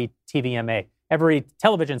will not be TVMA. Every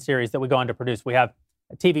television series that we go on to produce, we have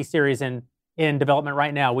a TV series in development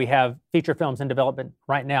right now. We have feature films in development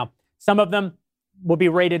right now. Some of them will be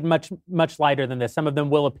rated much, much lighter than this. Some of them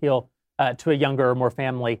will appeal to a younger or more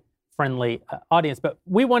family-friendly audience. But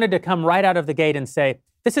we wanted to come right out of the gate and say,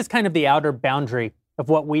 this is kind of the outer boundary of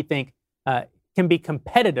what we think can be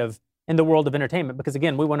competitive in the world of entertainment. Because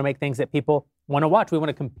again, we want to make things that people want to watch. We want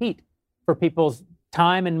to compete for people's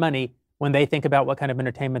time and money when they think about what kind of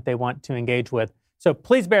entertainment they want to engage with. So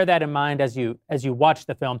please bear that in mind as you watch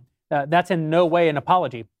the film. That's in no way an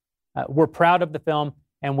apology. We're proud of the film,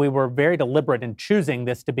 and we were very deliberate in choosing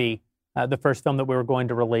this to be the first film that we were going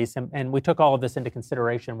to release, and we took all of this into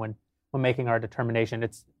consideration when making our determination.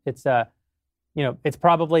 It's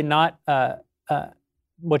probably not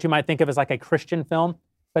what you might think of as like a Christian film,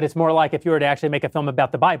 but it's more like if you were to actually make a film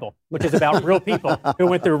about the Bible, which is about real people who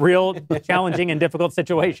went through real challenging and difficult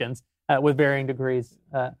situations with varying degrees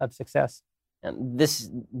of success. And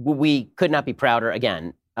we could not be prouder,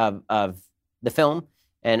 again, of the film.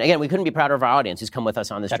 And again, we couldn't be prouder of our audience who's come with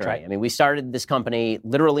us on this journey. Right. I mean, we started this company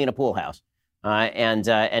literally in a pool house. And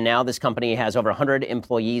now this company has over 100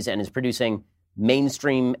 employees and is producing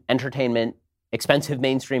mainstream entertainment, expensive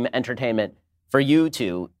mainstream entertainment for you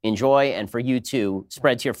to enjoy and for you to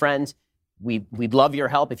spread to your friends. We'd love your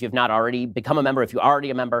help if you've not already become a member. If you're already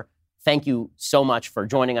a member, thank you so much for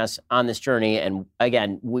joining us on this journey. And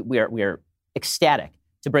again, we are ecstatic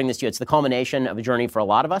to bring this to you. It's the culmination of a journey for a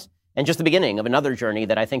lot of us and just the beginning of another journey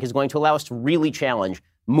that I think is going to allow us to really challenge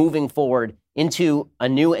moving forward into a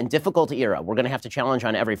new and difficult era. We're going to have to challenge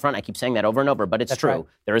on every front. I keep saying that over and over, but it's true. Right.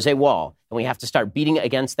 There is a wall, and we have to start beating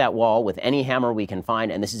against that wall with any hammer we can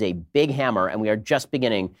find, and this is a big hammer, and we are just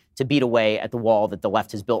beginning to beat away at the wall that the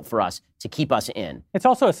left has built for us to keep us in. It's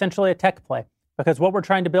also essentially a tech play, because what we're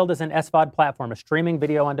trying to build is an SVOD platform, a streaming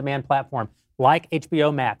video on demand platform, like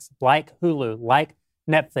HBO Max, like Hulu, like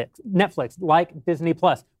Netflix, like Disney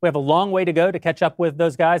Plus. We have a long way to go to catch up with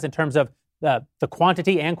those guys in terms of the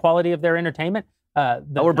quantity and quality of their entertainment. But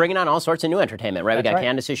we're bringing on all sorts of new entertainment, right? We got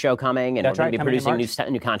Candace's show coming, and we're going to be producing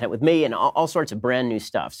new content with me and all sorts of brand new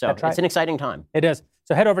stuff. So it's an exciting time. It is.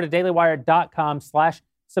 So head over to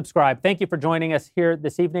dailywire.com/subscribe. Thank you for joining us here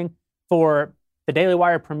this evening for the Daily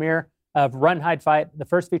Wire premiere of Run, Hide, Fight, the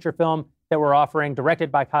first feature film that we're offering,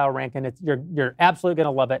 directed by Kyle Rankin. You're absolutely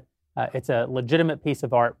going to love it. It's a legitimate piece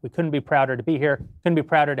of art. We couldn't be prouder to be here. Couldn't be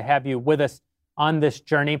prouder to have you with us on this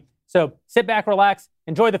journey. So sit back, relax,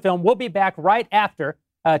 enjoy the film. We'll be back right after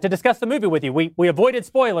to discuss the movie with you. We avoided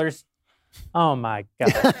spoilers. Oh, my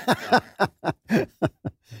God. In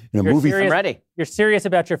a movie, I'm ready. You're serious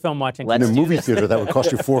about your film watching. In a movie theater, that would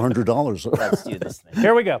cost you $400. Let's do this thing.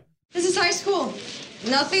 Here we go. This is high school.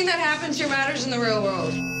 Nothing that happens here matters in the real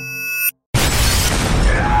world.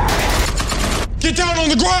 Get down on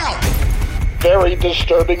the ground! Very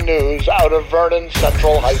disturbing news out of Vernon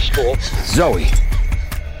Central High School. Zoe,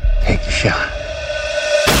 take the shot.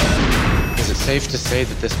 Is it safe to say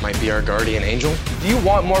that this might be our guardian angel? Do you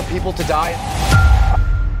want more people to die?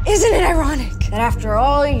 Isn't it ironic that after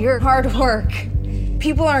all your hard work,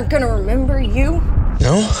 people aren't gonna remember you?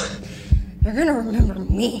 No? They're gonna remember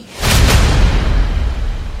me.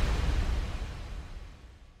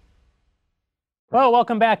 Well,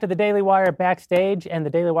 welcome back to the Daily Wire Backstage and the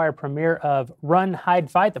Daily Wire premiere of Run,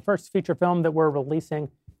 Hide, Fight, the first feature film that we're releasing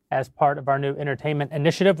as part of our new entertainment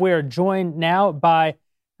initiative. We are joined now by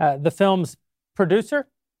the film's producer,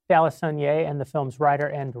 Dallas Sonier, and the film's writer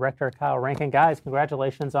and director, Kyle Rankin. Guys,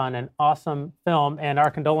 congratulations on an awesome film, and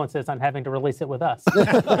our condolences on having to release it with us.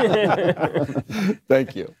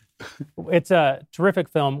 Thank you. It's a terrific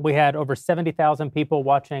film. We had over 70,000 people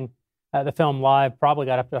watching the film live, probably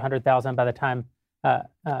got up to 100,000 by the time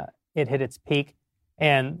it hit its peak.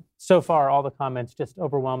 And so far, all the comments just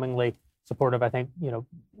overwhelmingly supportive. I think,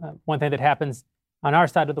 one thing that happens on our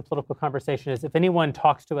side of the political conversation is if anyone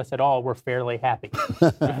talks to us at all, we're fairly happy.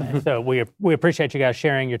 So we appreciate you guys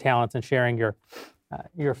sharing your talents and sharing your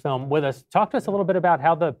film with us. Talk to us a little bit about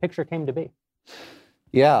how the picture came to be.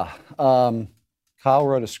 Yeah. Kyle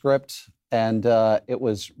wrote a script, and it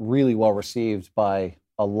was really well received by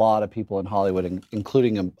a lot of people in Hollywood,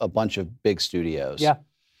 including a bunch of big studios. Yeah.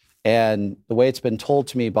 And the way it's been told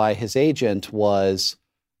to me by his agent was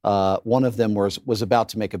one of them was about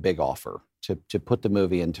to make a big offer to put the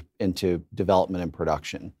movie into development and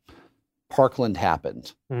production. Parkland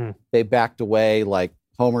happened. Mm. They backed away like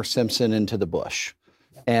Homer Simpson into the bush.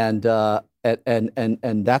 And that's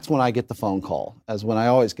when I get the phone call, as when I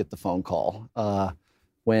always get the phone call.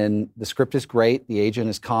 When the script is great, the agent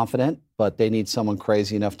is confident, but they need someone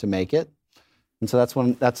crazy enough to make it. And so that's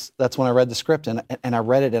when I read the script, and I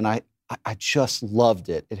read it, and I just loved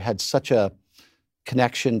it. It had such a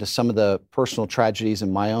connection to some of the personal tragedies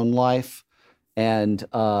in my own life, and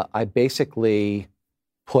I basically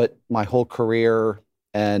put my whole career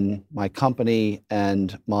and my company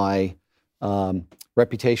and my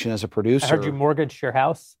reputation as a producer. I heard you mortgaged your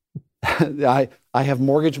house. I have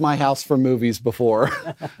mortgaged my house for movies before,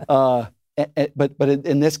 but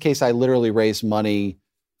in this case, I literally raised money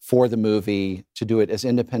for the movie to do it as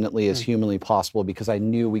independently as humanly possible, because I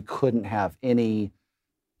knew we couldn't have any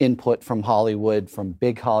input from Hollywood, from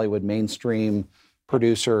big Hollywood mainstream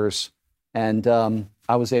producers, and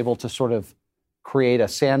I was able to sort of create a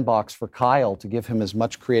sandbox for Kyle to give him as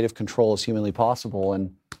much creative control as humanly possible,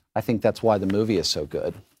 and I think that's why the movie is so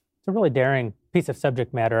good. It's a really daring piece of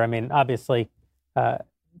subject matter. I mean, obviously,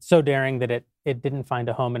 so daring that it didn't find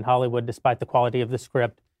a home in Hollywood, despite the quality of the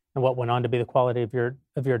script and what went on to be the quality of your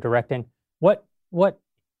directing. What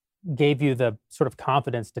gave you the sort of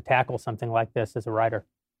confidence to tackle something like this as a writer?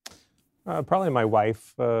 Probably my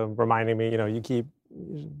wife reminding me.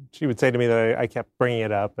 She would say to me that I kept bringing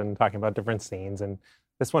it up and talking about different scenes, and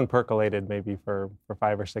this one percolated maybe for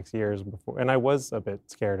 5 or 6 years before, and I was a bit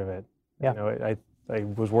scared of it. Yeah. I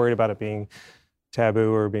was worried about it being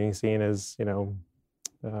taboo or being seen as,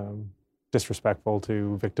 disrespectful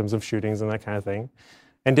to victims of shootings and that kind of thing.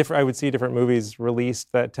 And I would see different movies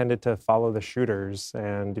released that tended to follow the shooters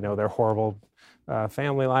and, their horrible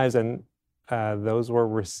family lives. And those were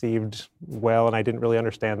received well, and I didn't really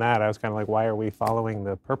understand that. I was kind of like, why are we following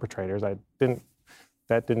the perpetrators? That didn't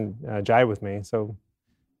jive with me. So,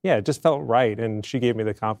 yeah, it just felt right. And she gave me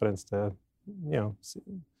the confidence to,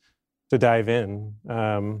 to dive in.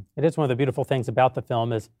 It is one of the beautiful things about the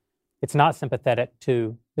film is it's not sympathetic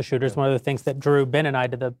to the shooters. One of the things that drew Ben and I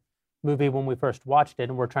to the movie when we first watched it,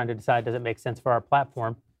 and we're trying to decide, does it make sense for our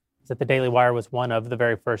platform, is that the Daily Wire was one of the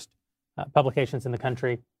very first publications in the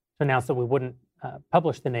country to announce that we wouldn't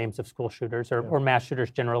publish the names of school shooters or mass shooters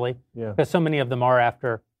generally, because so many of them are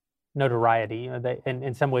after notoriety. And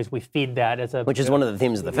in some ways we feed that as a... Which is one of the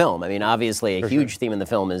themes of the film. I mean, obviously a huge theme in the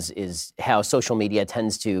film is how social media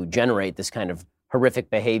tends to generate this kind of horrific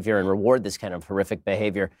behavior and reward this kind of horrific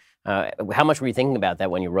behavior. How much were you thinking about that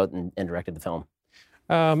when you wrote and directed the film?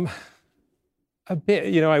 A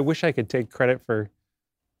bit. I wish I could take credit for...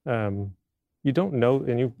 you don't know,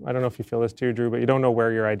 and I don't know if you feel this too, Drew, but you don't know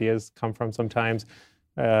where your ideas come from sometimes.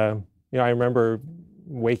 I remember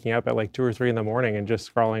waking up at like 2 or 3 in the morning and just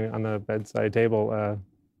scrawling on the bedside table,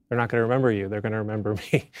 they're not going to remember you, they're going to remember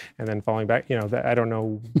me, and then falling back. I don't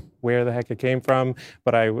know where the heck it came from,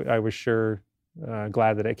 but I was sure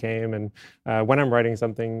glad that it came. And when I'm writing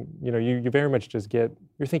something, you very much just you're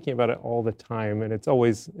thinking about it all the time, and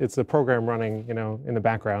it's a program running, in the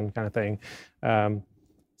background kind of thing.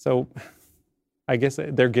 So I guess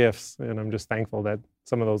they're gifts, and I'm just thankful that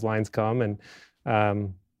some of those lines come.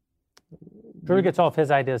 And Drew gets all of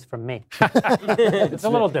his ideas from me. It's a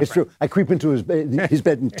little different. It's true. I creep into his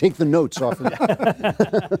bed and take the notes off.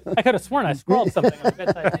 I could have sworn I scrawled something on the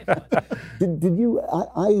bedside table. Did you?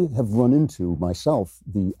 I have run into myself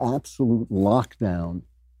the absolute lockdown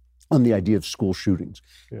on the idea of school shootings,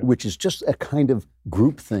 which is just a kind of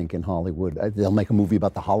groupthink in Hollywood. They'll make a movie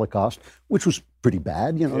about the Holocaust, which was pretty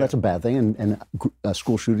bad. That's a bad thing, and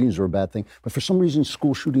school shootings are a bad thing. But for some reason,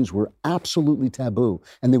 school shootings were absolutely taboo,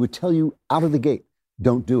 and they would tell you out of the gate,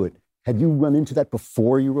 don't do it. Had you run into that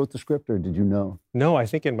before you wrote the script, or did you know? No, I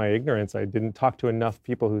think in my ignorance, I didn't talk to enough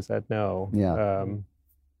people who said no.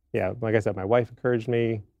 Yeah. Like I said, my wife encouraged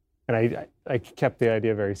me, and I kept the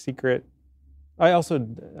idea very secret. I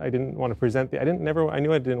didn't want to present I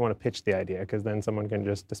knew I didn't want to pitch the idea, because then someone can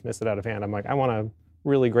just dismiss it out of hand. I'm like, I want a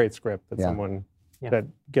really great script that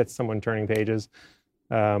gets someone turning pages.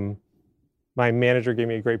 My manager gave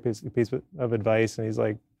me a great piece of advice, and he's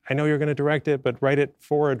like, I know you're going to direct it, but write it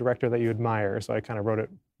for a director that you admire. So I kind of wrote it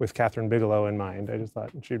with Catherine Bigelow in mind. I just thought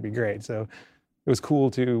she'd be great. So it was cool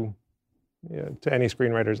to any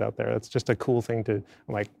screenwriters out there. That's just a cool thing I'm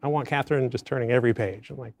like, I want Catherine just turning every page.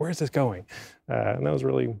 I'm like, where's this going? And that was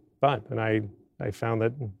really fun. And I found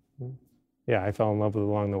that, I fell in love with it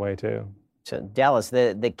along the way too. So Dallas,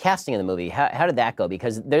 the casting in the movie, how did that go?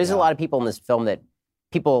 Because there's a lot of people in this film that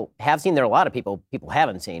people have seen. There are a lot of people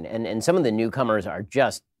haven't seen. And some of the newcomers are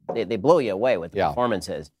just, they blow you away with the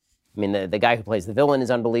performances. I mean, the guy who plays the villain is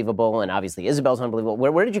unbelievable, and obviously Isabel's unbelievable.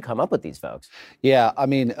 Where did you come up with these folks? Yeah, I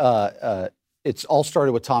mean, it's all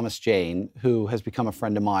started with Thomas Jane, who has become a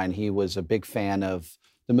friend of mine. He was a big fan of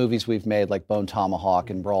the movies we've made, like Bone Tomahawk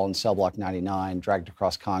and Brawl in Cell Block 99, Dragged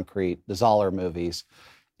Across Concrete, the Zoller movies.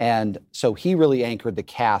 And so he really anchored the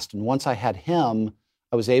cast. And once I had him,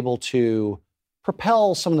 I was able to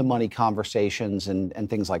propel some of the money conversations and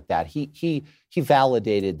things like that. He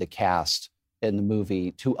validated the cast in the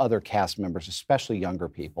movie to other cast members, especially younger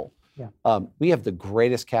people. Yeah. We have the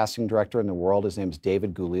greatest casting director in the world. His name is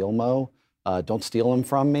David Guglielmo. Don't steal him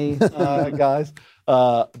from me, guys.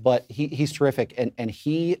 But he's terrific. And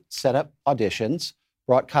he set up auditions,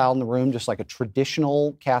 brought Kyle in the room, just like a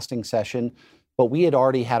traditional casting session. But we had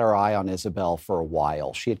already had our eye on Isabel for a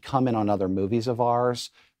while. She had come in on other movies of ours,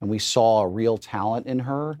 and we saw a real talent in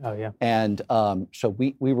her. Oh, yeah. And so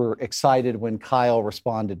we were excited when Kyle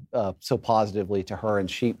responded so positively to her, and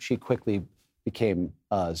she quickly became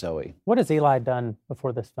Zoe. What has Eli done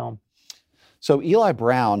before this film? So Eli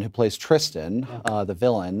Brown, who plays Tristan, the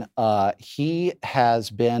villain, he has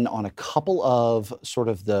been on a couple of sort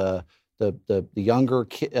of the younger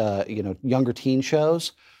younger teen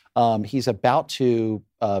shows. He's about to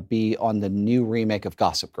be on the new remake of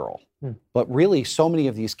Gossip Girl. But really, so many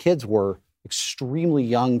of these kids were extremely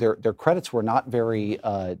young. Their credits were not very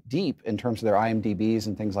deep in terms of their IMDb's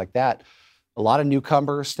and things like that. A lot of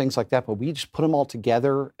newcomers, things like that. But we just put them all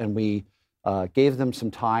together, and we gave them some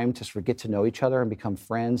time to sort of get to know each other and become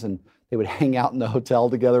friends. And they would hang out in the hotel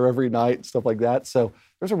together every night, stuff like that. So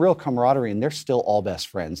there's a real camaraderie, and they're still all best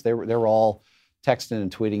friends. They're all texting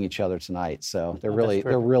and tweeting each other tonight. So they're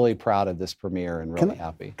really proud of this premiere and really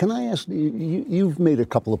happy. Can I ask you've made a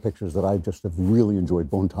couple of pictures that I just have really enjoyed.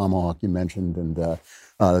 Bone Tomahawk you mentioned, and the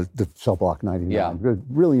Cell Block 99. Yeah.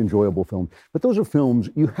 Really enjoyable film. But those are films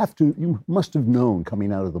you must have known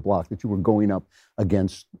coming out of the block that you were going up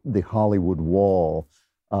against the Hollywood wall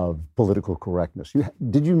of political correctness.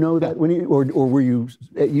 Did you know that or were you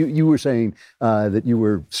were saying that you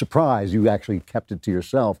were surprised you actually kept it to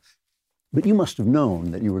yourself? But you must have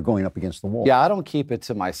known that you were going up against the wall. Yeah, I don't keep it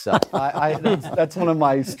to myself. That's one of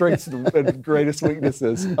my strengths and greatest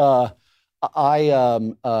weaknesses.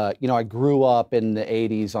 I grew up in the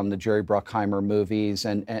 80s on the Jerry Bruckheimer movies,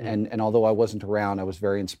 and although I wasn't around, I was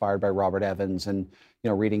very inspired by Robert Evans and,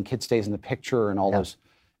 reading Kid Stays in the Picture and all those,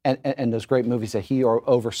 and those great movies that he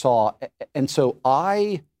oversaw. And so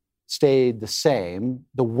I stayed the same.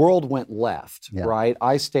 The world went left, right?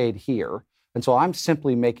 I stayed here. And so I'm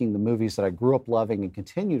simply making the movies that I grew up loving and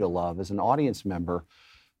continue to love as an audience member.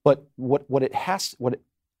 But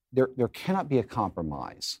there cannot be a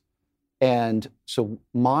compromise. And so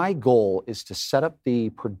my goal is to set up the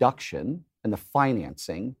production and the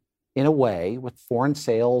financing in a way with foreign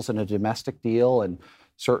sales and a domestic deal and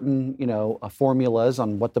certain, formulas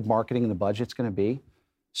on what the marketing and the budget's going to be,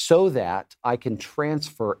 so that I can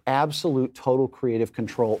transfer absolute total creative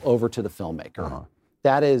control over to the filmmaker. Uh-huh.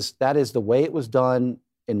 That is the way it was done,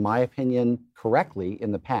 in my opinion, correctly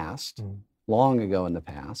in the past, long ago in the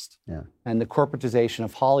past. Yeah. And the corporatization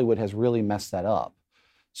of Hollywood has really messed that up.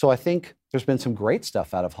 So I think there's been some great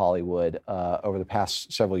stuff out of Hollywood over the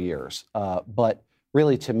past several years. But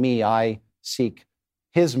really, to me, I seek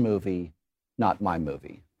his movie, not my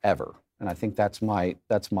movie, ever. And I think that's my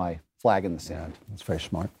flag in the sand. That's very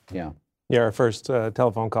smart. Yeah. Yeah, our first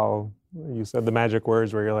telephone call, you said the magic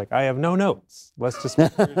words where you're like, I have no notes. Let's just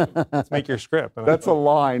make your script. And that's a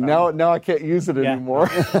line. Now I can't use it anymore.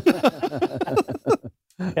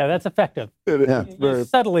 Yeah, that's effective. You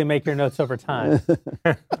subtly make your notes over time.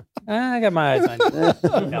 I got my eyes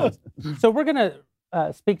on you. So we're going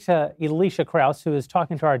to speak to Alicia Krause, who is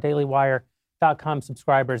talking to our DailyWire.com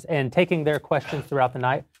subscribers and taking their questions throughout the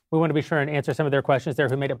night. We want to be sure and answer some of their questions there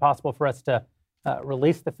who made it possible for us to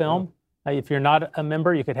release the film. If you're not a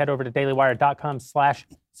member, you could head over to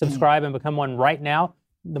dailywire.com/subscribe and become one right now.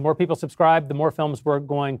 The more people subscribe, the more films we're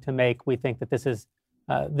going to make. We think that this is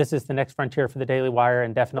the next frontier for the Daily Wire,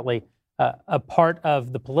 and definitely a part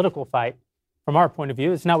of the political fight from our point of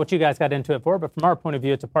view. It's not what you guys got into it for, but from our point of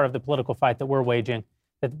view, it's a part of the political fight that we're waging,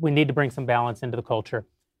 that we need to bring some balance into the culture,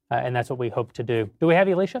 and that's what we hope to do. Do we have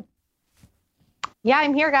you, Alicia? Yeah,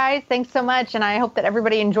 I'm here, guys. Thanks so much. And I hope that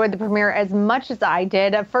everybody enjoyed the premiere as much as I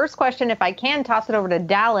did. First question, if I can toss it over to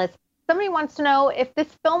Dallas. Somebody wants to know if this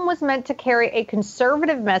film was meant to carry a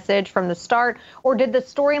conservative message from the start, or did the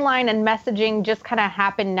storyline and messaging just kind of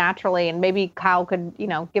happen naturally? And maybe Kyle could,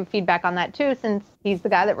 give feedback on that too, since he's the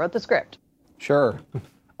guy that wrote the script. Sure.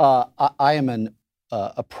 I am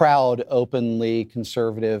a proud, openly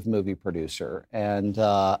conservative movie producer. And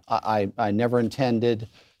I never intended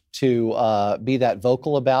to be that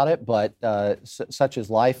vocal about it, but such is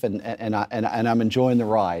life, and I'm enjoying the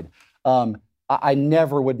ride. I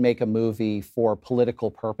never would make a movie for political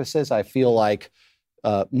purposes. I feel like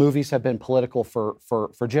movies have been political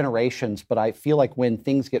for generations, but I feel like when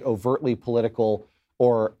things get overtly political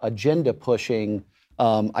or agenda pushing,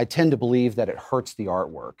 I tend to believe that it hurts the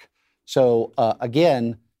artwork. So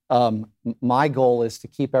again, my goal is to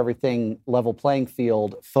keep everything level playing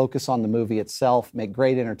field, focus on the movie itself, make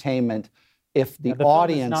great entertainment. If the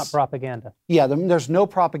audience, film is not propaganda. Yeah, there's no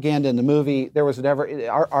propaganda in the movie. There was never.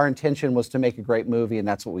 Our intention was to make a great movie, and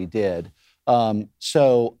that's what we did.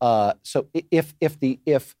 So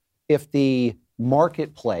if the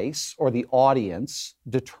marketplace or the audience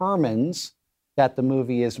determines that the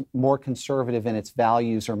movie is more conservative in its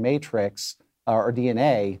values or matrix or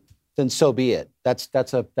DNA, then so be it. That's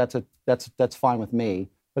fine with me.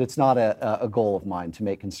 But it's not a goal of mine to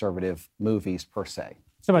make conservative movies per se.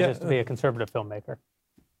 So much as to be a conservative filmmaker.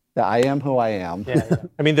 I am who I am. Yeah.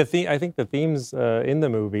 I mean, I think the themes in the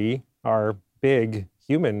movie are big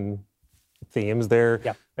human themes.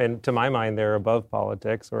 And to my mind, they're above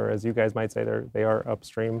politics, or as you guys might say, they are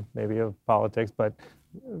upstream maybe of politics. But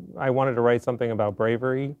I wanted to write something about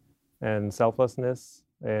bravery and selflessness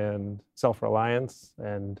and self-reliance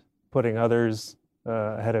and putting others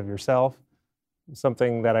ahead of yourself.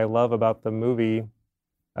 Something that I love about the movie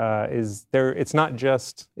is it's not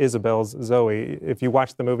just Isabel's Zoe. If you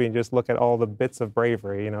watch the movie and just look at all the bits of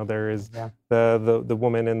bravery, there is the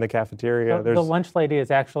woman in the cafeteria. The lunch lady is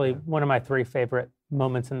actually one of my 3 favorite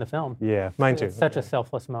moments in the film. Yeah, mine too. It's such a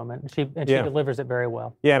selfless moment. She delivers it very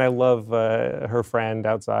well. Yeah, and I love her friend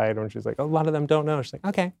outside when she's like, a lot of them don't know. She's like,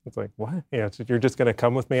 okay. It's like, what? So you're just going to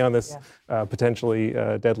come with me on this potentially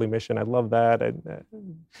deadly mission. I love that.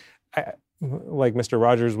 I, like Mr.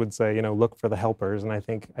 Rogers would say, look for the helpers. And I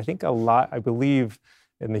think I believe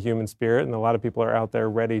in the human spirit, and a lot of people are out there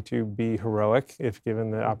ready to be heroic if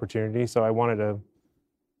given the opportunity. So I wanted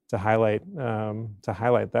to highlight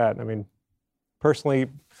that. I mean, personally,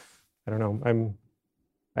 I don't know.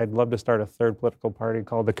 I'd love to start a third political party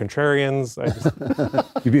called the Contrarians.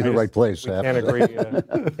 You'd be in the right place. We can't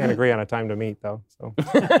agree on a time to meet, though. So.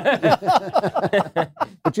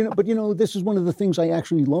 But this is one of the things I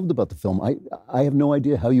actually loved about the film. I have no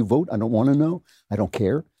idea how you vote. I don't want to know. I don't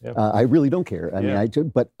care. Yep. I really don't care. I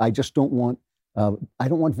mean, but I just don't want. I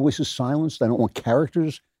don't want voices silenced. I don't want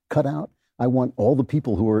characters cut out. I want all the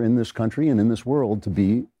people who are in this country and in this world to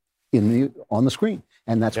be on the screen.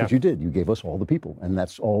 And that's what you did. You gave us all the people. And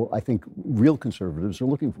that's all I think real conservatives are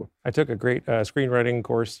looking for. I took a great screenwriting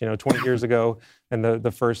course, 20 years ago. And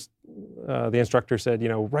the instructor said,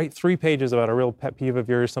 write 3 pages about a real pet peeve of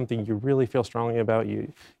yours, something you really feel strongly about,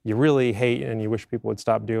 you really hate and you wish people would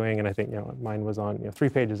stop doing. And I think, mine was on 3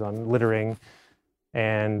 pages on littering.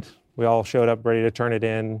 And we all showed up ready to turn it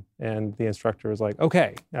in. And the instructor was like,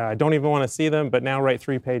 okay, I don't even want to see them, but now write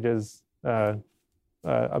 3 pages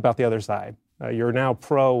about the other side. You're now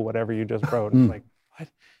pro whatever you just wrote. It's like, what?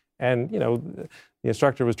 And, the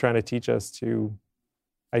instructor was trying to teach us to,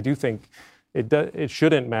 I do think it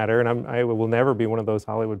shouldn't matter. And I will never be one of those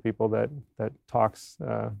Hollywood people that talks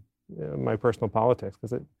my personal politics,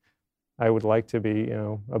 because I would like to be,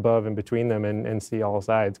 above and between them and see all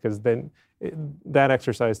sides. Because then that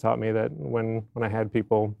exercise taught me that when I had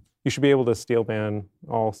people, you should be able to steel man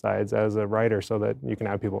all sides as a writer, so that you can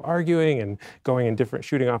have people arguing and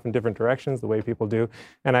shooting off in different directions the way people do.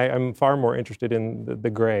 And I'm far more interested in the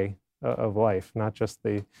gray of life, not just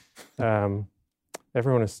the.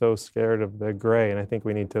 Everyone is so scared of the gray, and I think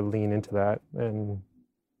we need to lean into that. And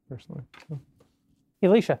personally,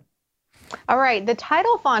 Alicia. All right. The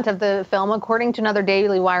title font of the film, according to another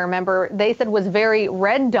Daily Wire member, they said was very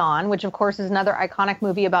Red Dawn, which of course is another iconic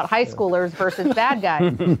movie about high schoolers versus bad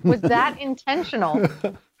guys. Was that intentional?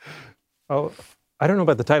 Oh, I don't know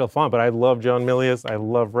about the title font, but I love John Milius. I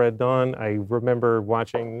love Red Dawn. I remember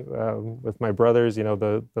watching with my brothers,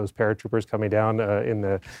 those paratroopers coming down in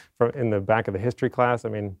the back of the history class. I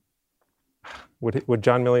mean, would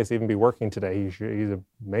John Milius even be working today? He's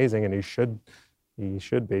amazing, and he should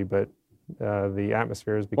be, but. The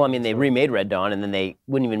atmosphere is. Well, I mean, they remade Red Dawn, and then they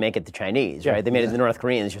wouldn't even make it the Chinese, right? They made it the North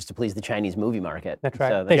Koreans just to please the Chinese movie market. That's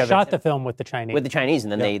right. So they shot the film with the Chinese. With the Chinese,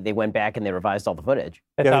 and then they went back and they revised all the footage.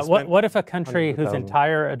 What if a country whose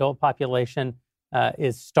entire adult population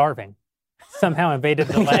is starving somehow invaded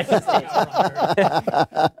the land?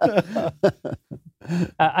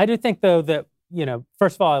 I do think, though, that,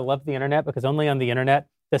 first of all, I love the internet, because only on the internet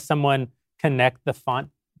does someone connect the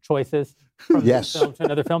font choices from this film to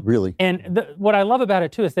another film. Really. And what I love about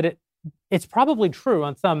it, too, is that it's probably true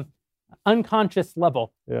on some unconscious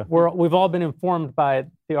level. Yeah. We've all been informed by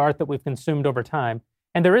the art that we've consumed over time.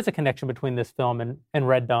 And there is a connection between this film and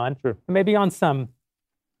Red Dawn. True. Maybe on some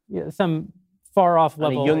far-off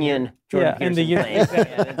level. On a Jungian Jordan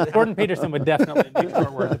Peterson. Jordan Peterson would definitely use more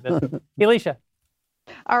words of this. Alicia.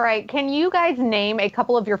 All right. Can you guys name a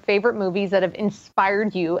couple of your favorite movies that have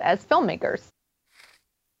inspired you as filmmakers?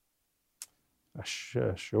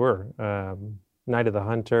 Sure. Night of the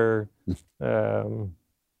Hunter.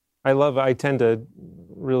 I tend to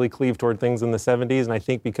really cleave toward things in the 70s, and I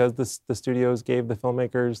think because the studios gave the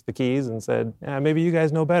filmmakers the keys and said, maybe you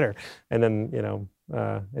guys know better. And then,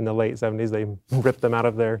 in the late 70s, they ripped them out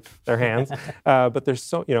of their hands. But there's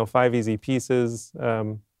 5 Easy Pieces.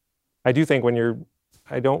 I do think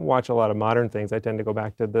I don't watch a lot of modern things. I tend to go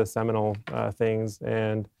back to the seminal things.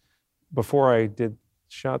 And before I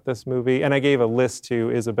shot this movie, and I gave a list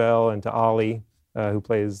to Isabel and to Ollie, who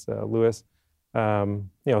plays Lewis.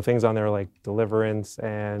 Things on there like Deliverance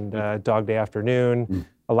and Dog Day Afternoon.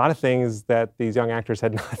 A lot of things that these young actors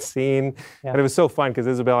had not seen. Yeah. And it was so fun because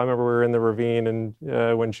Isabel, I remember we were in the ravine,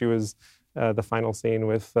 and when she was the final scene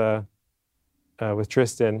with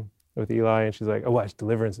Tristan, with Eli, and she's like, I watched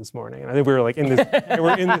Deliverance this morning. And I think we were like in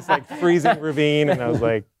this like freezing ravine, and I was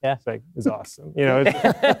like, it's awesome.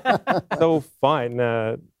 It's so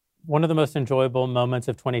fun. One of the most enjoyable moments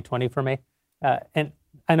of 2020 for me, and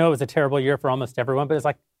I know it was a terrible year for almost everyone, but it's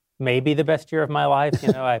like maybe the best year of my life.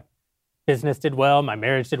 Business did well, my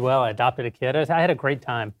marriage did well, I adopted a kid. I had a great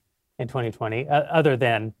time in 2020, other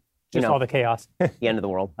than you know, all the chaos. The end of the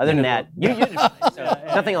world. Other than that, you're fine. So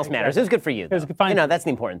nothing else matters. It was good for you. Though. You know, that's the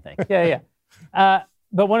important thing. Yeah.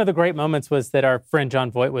 But one of the great moments was that our friend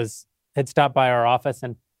John Voight had stopped by our office,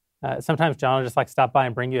 and sometimes John will just like stop by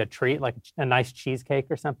and bring you a treat, like a nice cheesecake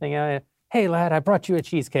or something. Hey, lad, I brought you a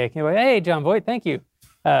cheesecake. Anyway, hey, John Voight, thank you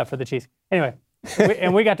for the cheese. Anyway,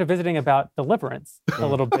 we got to visiting about Deliverance a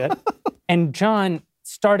little bit, and John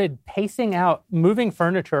started pacing out, moving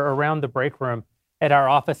furniture around the break room at our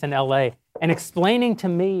office in L.A. and explaining to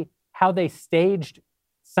me how they staged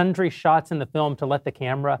sundry shots in the film to let the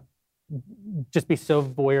camera just be so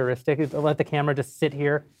voyeuristic, to let the camera just sit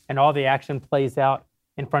here and all the action plays out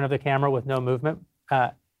in front of the camera with no movement.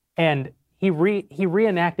 And he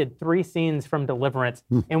reenacted 3 scenes from Deliverance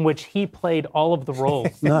in which he played all of the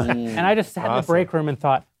roles. And I just sat in the break room and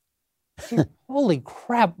thought, holy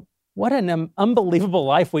crap, what an unbelievable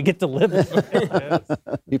life we get to live.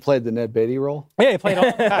 He played the Ned Beatty role? Yeah, he played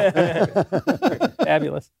all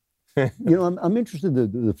Fabulous. You know, I'm interested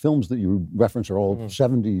in the films that you reference are all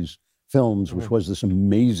 70s films, which was this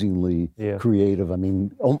amazingly creative. I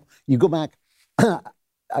mean, you go back,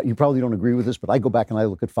 you probably don't agree with this, but I go back and I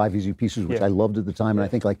look at 5 Easy Pieces, which I loved at the time, and I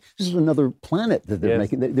think, like, this is another planet that they're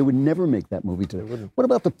making. They would never make that movie today. What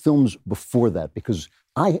about the films before that? Because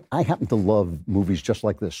I happen to love movies just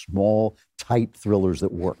like this, small, tight thrillers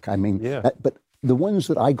that work. I mean, but the ones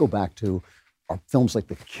that I go back to are films like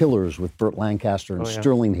The Killers with Burt Lancaster and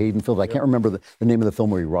Sterling Hayden. I can't remember the name of the film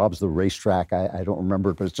where he robs the racetrack. I don't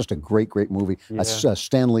remember it, but it's just a great, great movie.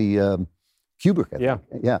 Stanley Kubrick. Yeah.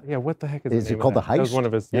 What the heck is it called The Heist? That was one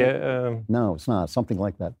of his. No, it's not. Something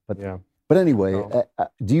like that. But anyway,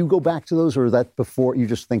 do you go back to those, or is that before you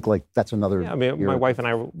just think like that's another? Yeah, I mean, my wife and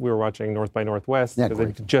I we were watching North by Northwest because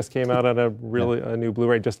it just came out on a new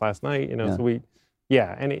Blu-ray just last night. You know, so we,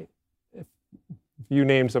 if you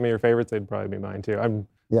name some of your favorites, they'd probably be mine too. I'm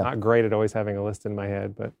not great at always having a list in my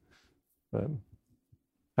head, but how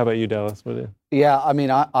about you, Dallas? Yeah, I mean,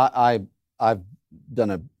 I've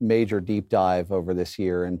done a major deep dive over this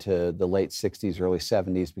year into the late 60s, early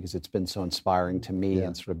 70s, because it's been so inspiring to me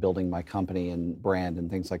and sort of building my company and brand and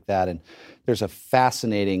things like that. And there's a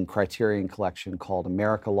fascinating Criterion collection called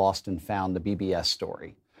America Lost and Found, the BBS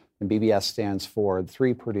story. And BBS stands for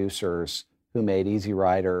 3 producers who made Easy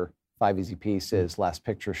Rider, 5 Easy Pieces, Last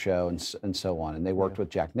Picture Show, and so on. And they worked with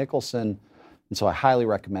Jack Nicholson. And so I highly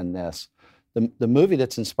recommend this. The movie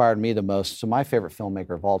that's inspired me the most, so my favorite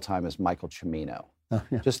filmmaker of all time is Michael Cimino.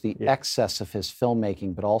 Just the excess of his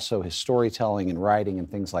filmmaking, but also his storytelling and writing and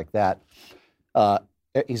things like that.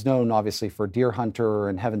 He's known, obviously, for Deer Hunter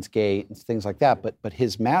and Heaven's Gate and things like that, but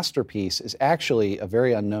his masterpiece is actually a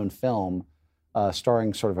very unknown film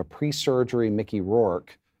starring sort of a pre-surgery Mickey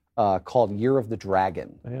Rourke called Year of the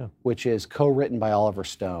Dragon, which is co-written by Oliver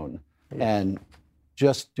Stone. And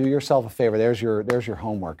just do yourself a favor. There's your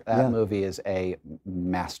homework. That movie is a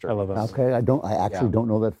master. I love it. Okay, I actually don't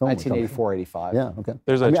know that film. 1984-85. Yeah, okay.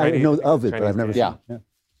 There's I know of it, but I've never seen it.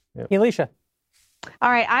 Alicia. All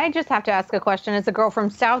right, I just have to ask a question. It's a girl from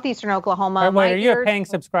southeastern Oklahoma. Wait, are you a paying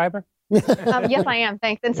subscriber? Yes, I am.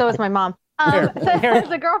 Thanks, and so is my mom. There's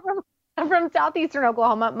a girl from southeastern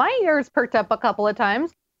Oklahoma. My ears perked up a couple of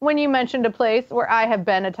times when you mentioned a place where I have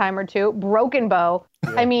been a time or two, Broken Bow.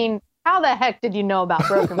 I mean, how the heck did you know about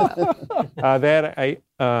Broken Bow?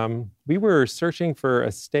 We were searching for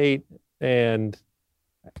a state, and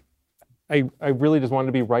I really just wanted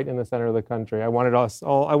to be right in the center of the country. I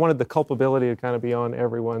wanted the culpability to kind of be on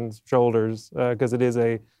everyone's shoulders because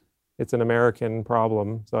it's an American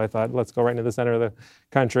problem. So I thought, let's go right into the center of the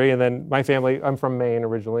country. And then my family, I'm from Maine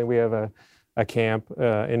originally. We have a camp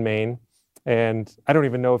in Maine, and I don't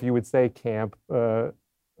even know if you would say camp.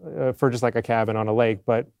 For just like a cabin on a lake,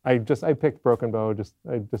 but I picked Broken Bow.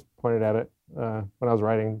 I just pointed at it when I was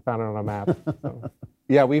writing, found it on a map. So.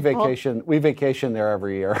 Yeah, we vacation there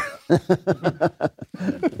every year.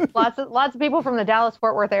 Lots of people from the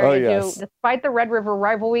Dallas-Fort Worth area too. Despite the Red River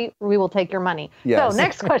rivalry, we will take your money. Yes. So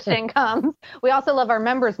next question comes. We also love our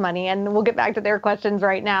members' money, and we'll get back to their questions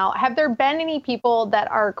right now. Have there been any people that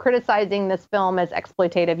are criticizing this film as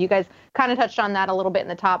exploitative? You guys kind of touched on that a little bit in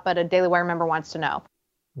the top, but a Daily Wire member wants to know.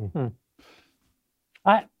 Mm-hmm.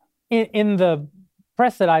 In the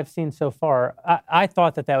press that I've seen so far, I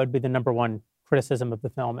thought that would be the number one criticism of the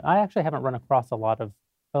film. I actually haven't run across a lot of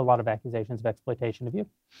accusations of exploitation. Have you?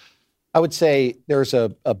 I would say there's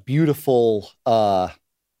a beautiful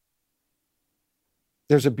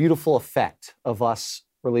effect of us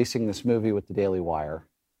releasing this movie with the Daily Wire,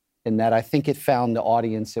 in that I think it found the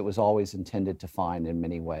audience it was always intended to find in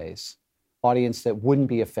many ways. Audience that wouldn't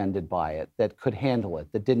be offended by it, that could handle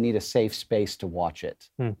it, that didn't need a safe space to watch it.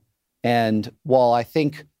 And while I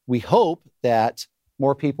think we hope that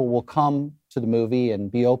more people will come to the movie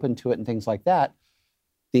and be open to it and things like that.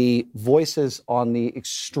 The voices on the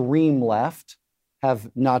extreme left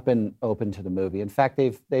have not been open to the movie. In fact,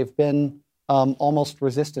 they've been almost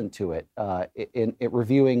resistant to it. In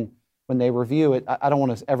reviewing, when they review it, I don't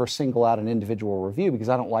want to ever single out an individual review because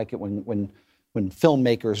I don't like it when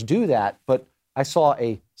filmmakers do that. But I saw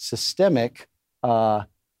a systemic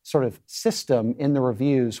sort of system in the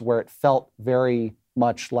reviews where it felt very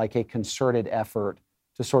much like a concerted effort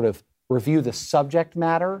to sort of review the subject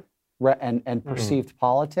matter and perceived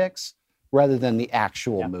politics rather than the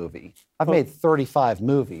actual movie. I've made 35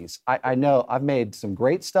 movies. I know I've made some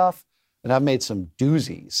great stuff and I've made some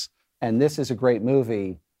doozies. And this is a great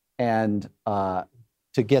movie. And to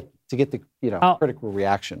get the critical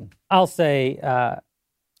reaction. I'll say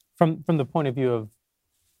from the point of view of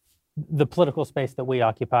the political space that we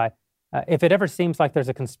occupy, if it ever seems like there's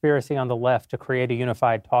a conspiracy on the left to create a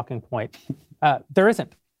unified talking point, there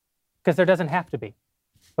isn't, because there doesn't have to be,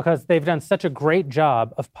 because they've done such a great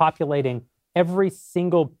job of populating every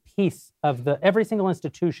single piece of every single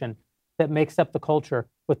institution that makes up the culture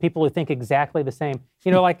with people who think exactly the same.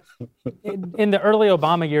 You know, like in the early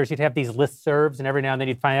Obama years, you'd have these listservs, and every now and then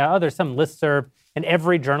you'd find out, oh, there's some listserv, and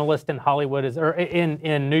every journalist in Hollywood or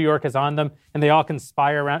in New York is on them, and they all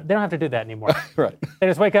conspire around. They don't have to do that anymore. Right. They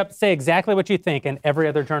just wake up, say exactly what you think, and every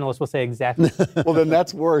other journalist will say exactly. Well, then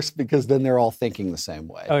that's worse because then they're all thinking the same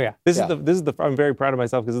way. Oh yeah. This is the. I'm very proud of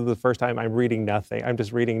myself because this is the first time I'm reading nothing. I'm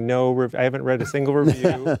just reading I haven't read a single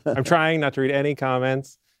review. I'm trying not to read any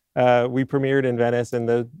comments. We premiered in Venice, and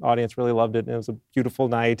the audience really loved it. And it was a beautiful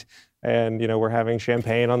night, and we're having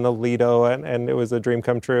champagne on the Lido, and it was a dream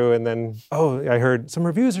come true. And then, I heard some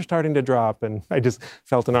reviews are starting to drop, and I just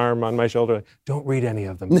felt an arm on my shoulder. Like, don't read any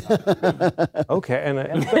of them. Okay,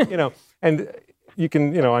 and you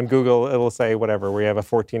can, on Google it'll say whatever. We have a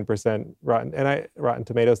 14% Rotten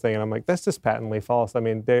Tomatoes thing, and I'm like, that's just patently false. I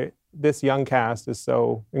mean, this young cast is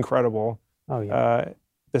so incredible. Oh yeah,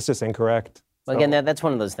 that's just incorrect. Well, again, that's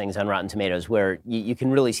one of those things on Rotten Tomatoes where you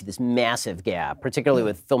can really see this massive gap, particularly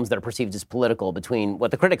with films that are perceived as political, between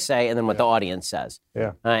what the critics say and then what the audience says.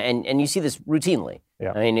 Yeah. And you see this routinely.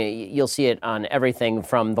 Yeah. I mean, you'll see it on everything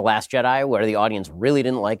from The Last Jedi, where the audience really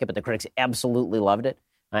didn't like it, but the critics absolutely loved it,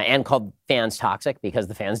 and called fans toxic because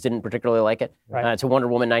the fans didn't particularly like it, to Wonder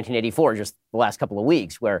Woman 1984, just the last couple of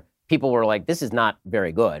weeks, where people were like, this is not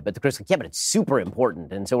very good. But the critics were like, yeah, but it's super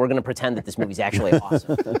important. And so we're going to pretend that this movie's actually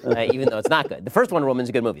awesome, even though it's not good. The first Wonder Woman's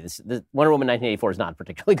a good movie. The Wonder Woman 1984 is not a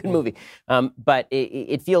particularly good movie. But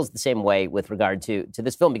it feels the same way with regard to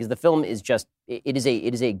this film, because the film is just, it is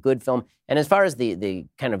a good film. And as far as the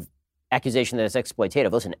kind of accusation that it's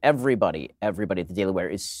exploitative, listen, everybody at the Daily Wire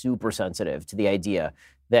is super sensitive to the idea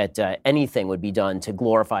that anything would be done to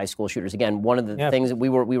glorify school shooters. Again, one of the things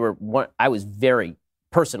that I was very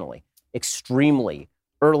personally, extremely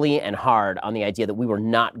early and hard on the idea that we were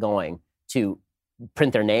not going to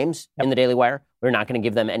print their names in the Daily Wire. We're not going to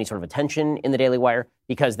give them any sort of attention in the Daily Wire,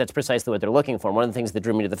 because that's precisely what they're looking for. And one of the things that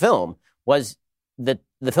drew me to the film was that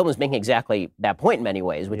the film is making exactly that point in many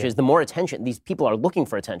ways, which is the more attention, these people are looking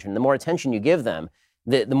for attention, the more attention you give them,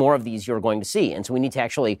 the more of these you're going to see. And so we need to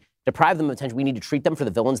actually deprive them of attention. We need to treat them for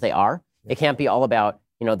the villains they are. It can't be all about,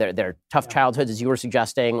 their tough childhoods, as you were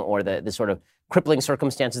suggesting, or the sort of crippling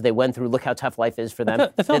circumstances they went through. Look how tough life is for them.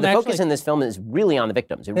 The focus in this film is really on the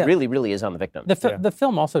victims. It really, really is on the victims. The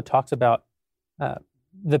film also talks about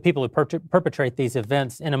the people who perpetrate these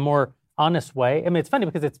events in a more honest way. I mean, it's funny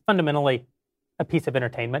because it's fundamentally a piece of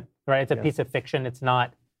entertainment, right? It's a piece of fiction. It's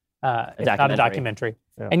not a documentary.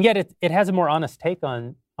 Yeah. And yet it has a more honest take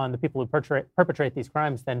on the people who perpetrate these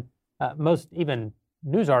crimes than most even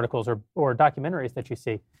news articles or documentaries that you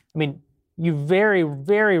see. I mean, you very,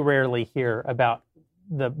 very rarely hear about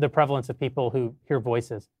the prevalence of people who hear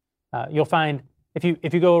voices. You'll find, if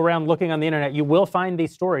you go around looking on the internet, you will find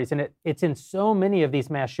these stories, and it's in so many of these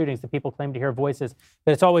mass shootings that people claim to hear voices,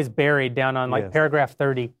 that it's always buried down on paragraph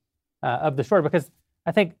 30 of the story, because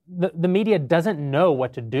I think the media doesn't know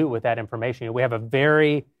what to do with that information. We have a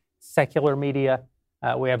very secular media.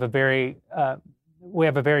 We have a very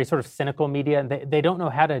sort of cynical media, and they don't know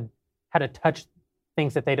how to touch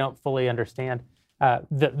things that they don't fully understand.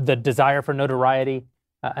 The desire for notoriety,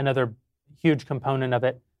 another huge component of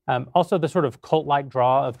it. Also, the sort of cult-like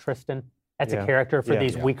draw of Tristan as a character for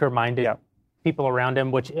these weaker-minded people around him,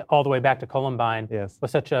 which all the way back to Columbine was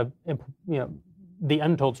such the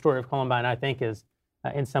untold story of Columbine, I think, is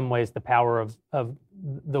in some ways the power of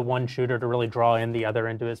the one shooter to really draw in the other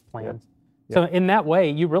into his plans. So in that way,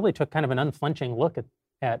 you really took kind of an unflinching look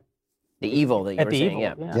at The evil that you were saying,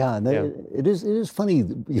 yeah. And it is funny.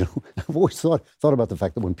 You know, I've always thought about the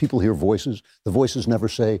fact that when people hear voices, the voices never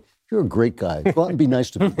say, "You're a great guy. Go out and be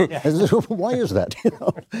nice to me." Why is that? You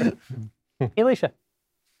know? Alicia.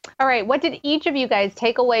 All right, what did each of you guys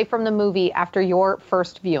take away from the movie after your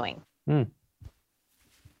first viewing? Well,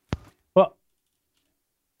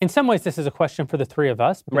 in some ways, this is a question for the three of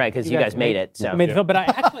us. Right, because you guys made it. So. Made the film, but I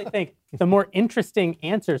actually think the more interesting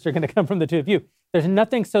answers are going to come from the two of you. There's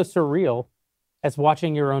nothing so surreal as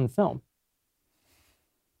watching your own film.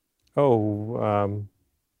 Well,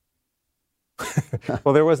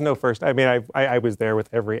 there was no first. I mean, I was there with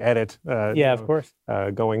every edit. Of course.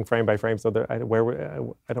 Going frame by frame. So I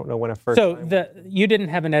don't know when a first. So you didn't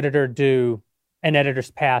have an editor do an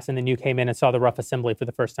editor's pass, and then you came in and saw the rough assembly for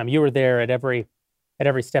the first time. You were there at every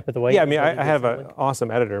step of the way. Yeah, I mean, I have an awesome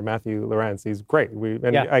editor, Matthew Lorenz. He's great.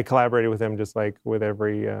 I collaborated with him just like with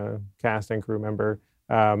every cast and crew member.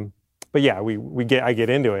 But yeah, I get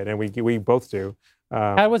into it, and we both do.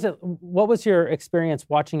 How was it? What was your experience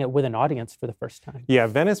watching it with an audience for the first time? Yeah,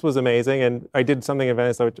 Venice was amazing, and I did something in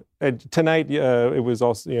Venice. Tonight, it was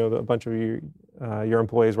also a bunch of you, your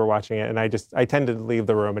employees were watching it, and I tend to leave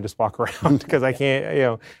the room and just walk around because I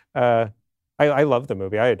can't. I love the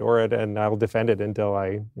movie. I adore it, and I'll defend it until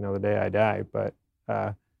the day I die. But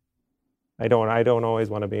I don't always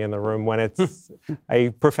want to be in the room when it's.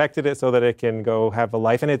 I perfected it so that it can go have a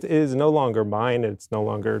life, and it is no longer mine. It's no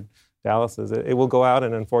longer Dallas's. It will go out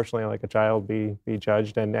and unfortunately, like a child, be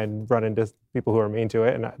judged and run into people who are mean to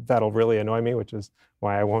it, and that'll really annoy me, which is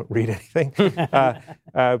why I won't read anything.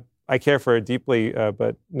 I care for it deeply,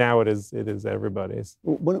 but now it is everybody's.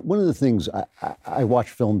 One of the things I watch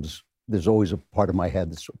films. There's always a part of my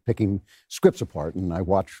head that's picking scripts apart, and I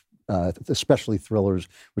watch especially thrillers,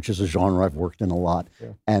 which is a genre I've worked in a lot.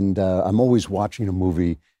 Yeah. And I'm always watching a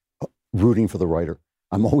movie, rooting for the writer.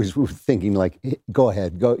 I'm always thinking like, hey, go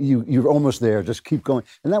ahead, go. You're almost there. Just keep going.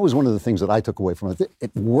 And that was one of the things that I took away from it.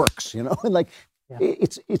 It works, and like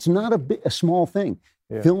it's not a small thing.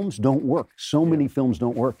 Yeah. Films don't work. So many films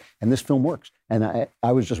don't work, and this film works. And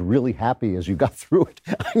I was just really happy as you got through it.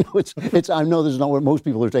 I know this is not what most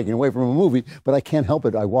people are taking away from a movie, but I can't help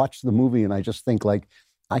it. I watched the movie and I just think like,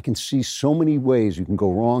 I can see so many ways you can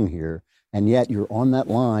go wrong here, and yet you're on that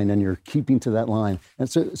line and you're keeping to that line.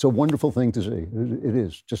 And it's a wonderful thing to see. It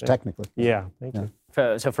is, just technically. Yeah, thank you.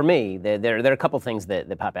 So for me, there are a couple things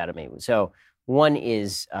that pop out at me. So one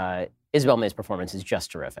is Isabel May's performance is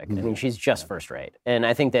just terrific. I mean, she's just first rate. And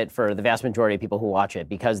I think that for the vast majority of people who watch it,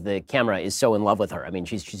 because the camera is so in love with her, I mean,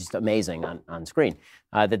 she's just amazing on screen,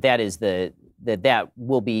 that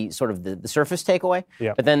will be sort of the surface takeaway.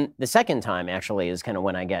 Yeah. But then the second time, actually, is kind of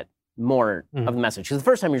when I get more of the message. Because the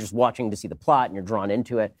first time you're just watching to see the plot and you're drawn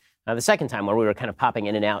into it. The second time, where we were kind of popping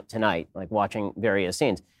in and out tonight, like watching various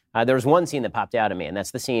scenes, there was one scene that popped out at me, and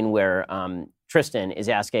that's the scene where Tristan is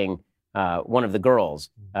asking one of the girls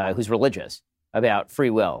who's religious about free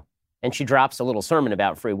will, and she drops a little sermon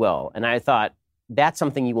about free will, and I thought that's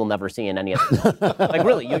something you will never see in any other like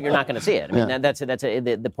really you're not going to see it. I mean that's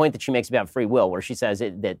the point that she makes about free will, where she says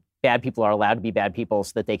that bad people are allowed to be bad people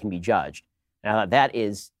so that they can be judged, and I thought that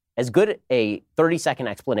is as good a 30-second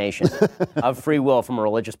explanation of free will from a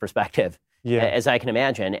religious perspective as I can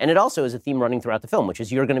imagine. And it also is a theme running throughout the film, which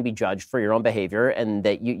is you're going to be judged for your own behavior, and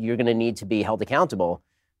that you're going to need to be held accountable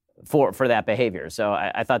for that behavior. So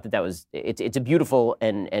I thought that was it's a beautiful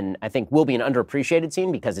and I think will be an underappreciated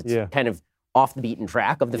scene, because it's kind of off the beaten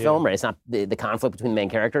track of the film, right? It's not the conflict between the main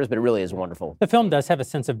characters, but it really is wonderful. The film does have a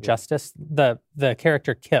sense of justice. The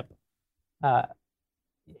character Kip,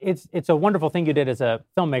 it's a wonderful thing you did as a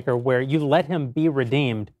filmmaker, where you let him be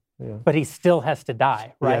redeemed, but he still has to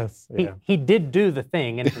die, right? Yes, he did do the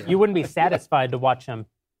thing, and you wouldn't be satisfied to watch him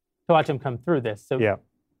come through this. So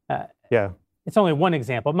it's only one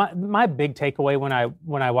example. My big takeaway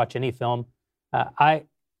when I watch any film, I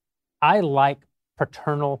like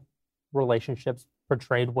paternal relationships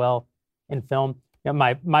portrayed well in film. You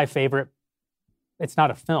know, my favorite, it's not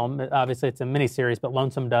a film, obviously it's a miniseries, but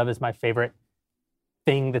Lonesome Dove is my favorite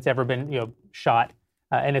thing that's ever been shot,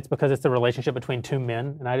 and it's because it's the relationship between two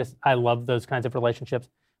men, and I love those kinds of relationships.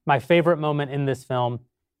 My favorite moment in this film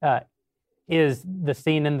is the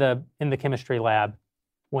scene in the chemistry lab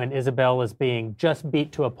when Isabel is being just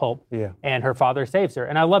beat to a pulp, and her father saves her,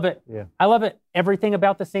 and I love it. I love it. Everything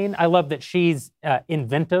about the scene. I love that she's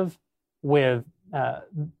inventive with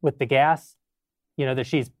the gas. You know,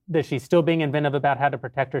 that she's still being inventive about how to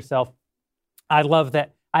protect herself. I love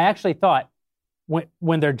that. I actually thought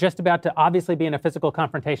when they're just about to obviously be in a physical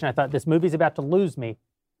confrontation, I thought this movie's about to lose me,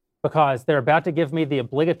 because they're about to give me the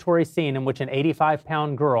obligatory scene in which an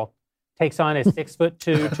 85-pound girl takes on a 6'2",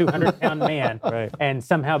 200-pound man, and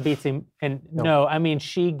somehow beats him. And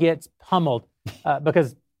she gets pummeled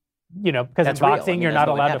because in boxing you're not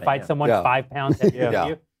allowed to fight someone 5 pounds heavier than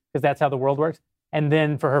you, because that's how the world works. And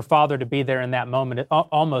then for her father to be there in that moment,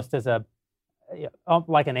 almost as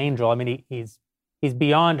like an angel. I mean, he's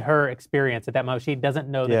beyond her experience at that moment. She doesn't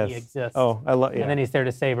know that he exists. Oh, I love. Yeah. And then he's there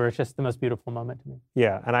to save her. It's just the most beautiful moment to me.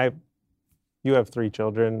 Yeah, and you have 3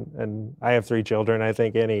 children, and I have 3 children. I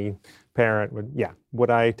think any parent would. Yeah,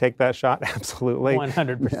 would I take that shot? Absolutely,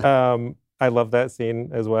 100%. I love that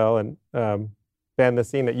scene as well, and Ben, the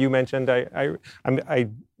scene that you mentioned, I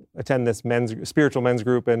attend this spiritual men's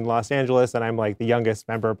group in Los Angeles, and I'm like the youngest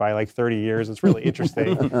member by like 30 years. It's really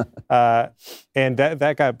interesting. And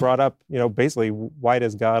that got brought up, basically, why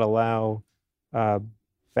does God allow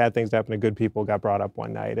bad things to happen to good people, got brought up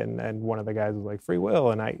one night. And one of the guys was like, free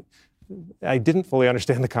will. And I didn't fully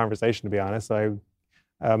understand the conversation, to be honest. So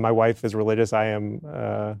my wife is religious. I'm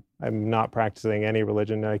not practicing any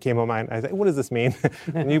religion. And I came home and I said, what does this mean?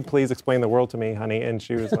 Can you please explain the world to me, honey? And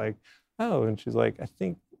she was like, oh, and she's like, I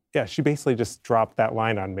think, she basically just dropped that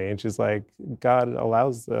line on me. And she's like, God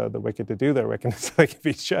allows the wicked to do their wickedness so they can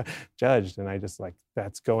be judged. And I just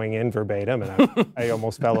that's going in verbatim. And I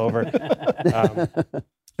almost fell over.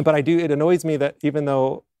 But it annoys me that even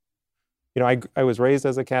though, I was raised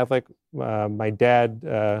as a Catholic, my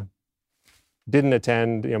dad didn't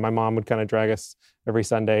attend. My mom would kind of drag us every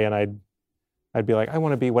Sunday, and I'd be like, I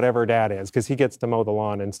want to be whatever Dad is, because he gets to mow the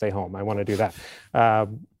lawn and stay home. I want to do that.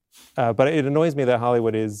 But it annoys me that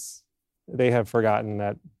Hollywood they have forgotten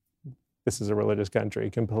that this is a religious country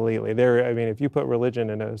completely. If you put religion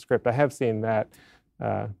in a script, I have seen that,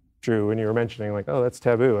 Drew, when you were mentioning that's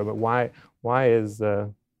taboo. But why is,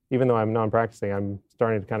 even though I'm non-practicing, I'm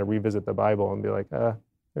starting to kind of revisit the Bible and be like,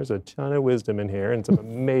 there's a ton of wisdom in here and some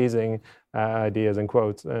amazing ideas and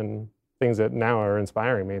quotes and things that now are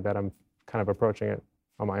inspiring me, that I'm kind of approaching it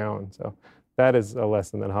on my own. So that is a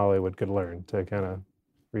lesson that Hollywood could learn, to kind of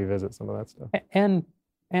revisit some of that stuff. And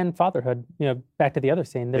fatherhood, back to the other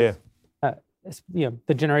scene.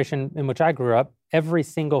 The generation in which I grew up, every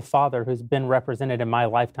single father who's been represented in my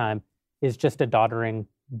lifetime is just a doddering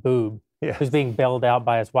boob who's being bailed out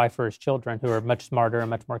by his wife or his children, who are much smarter and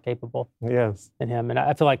much more capable than him. And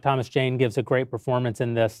I feel like Thomas Jane gives a great performance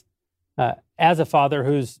in this as a father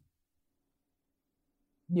who's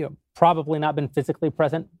probably not been physically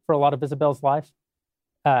present for a lot of Isabel's life,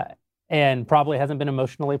 and probably hasn't been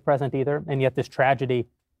emotionally present either. And yet this tragedy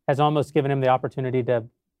has almost given him the opportunity to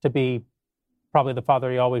be probably the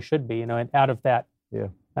father he always should be. And out of that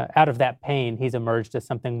pain, he's emerged as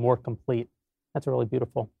something more complete. That's really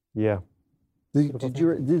beautiful. Yeah.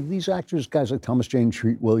 Did these actors, guys like Thomas Jane,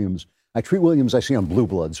 Treat Williams? Treat Williams I see on Blue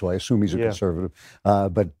Blood, so I assume he's a conservative.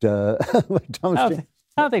 But Thomas Jane...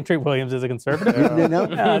 I don't think Treat Williams is a conservative.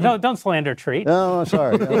 Don't slander Treat. Oh,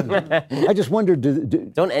 sorry. I just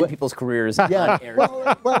wondered... Don't end people's careers. Yeah.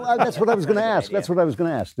 Well, that's what I was going to ask. That's what I was going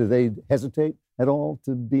to ask. Do they hesitate at all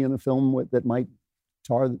to be in a film that might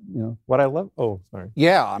tar, What I love... Oh, sorry.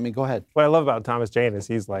 Yeah, go ahead. What I love about Thomas Jane is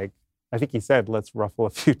he's like, I think he said, let's ruffle a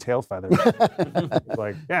few tail feathers. He's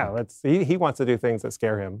like, he wants to do things that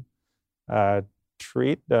scare him.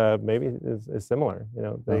 Treat maybe is similar.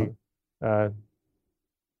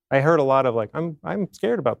 I heard a lot of I'm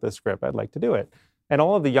scared about this script. I'd like to do it. And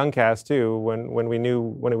all of the young cast too, when we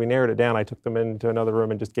narrowed it down, I took them into another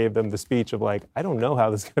room and just gave them the speech of I don't know how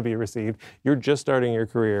this is going to be received. You're just starting your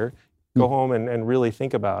career. Go home and really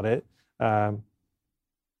think about it. And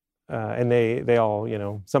they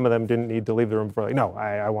all, some of them didn't need to leave the room before.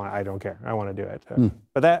 I don't care. I want to do it.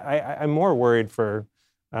 But I'm more worried for.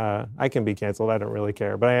 I can be canceled. I don't really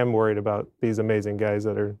care. But I am worried about these amazing guys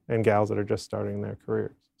and gals that are just starting their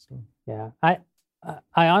careers. So. Yeah, I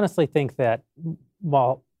honestly think that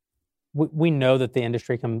while we know that the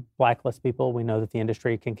industry can blacklist people, we know that the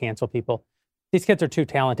industry can cancel people. These kids are too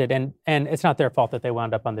talented, and it's not their fault that they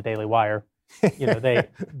wound up on the Daily Wire. They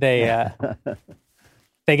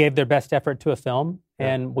gave their best effort to a film,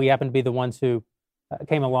 and we happen to be the ones who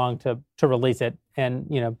came along to release it.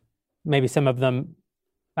 And maybe some of them,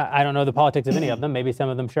 I don't know the politics of any of them. Maybe some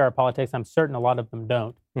of them share our politics. I'm certain a lot of them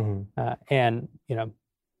don't. Mm-hmm.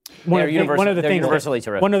 One of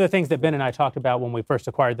the things that Ben and I talked about when we first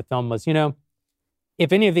acquired the film was,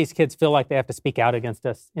 if any of these kids feel like they have to speak out against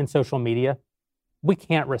us in social media, we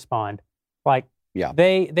can't respond.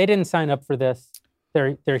 They didn't sign up for this.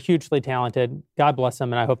 They're hugely talented. God bless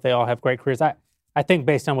them, and I hope they all have great careers. I think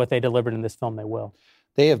based on what they delivered in this film, they will.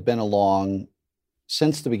 They have been along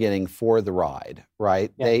since the beginning for the ride,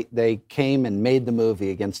 right? Yeah. They came and made the movie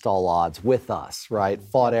against all odds with us, right?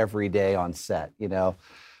 Fought every day on set,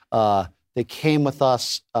 They came with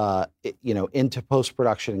us, into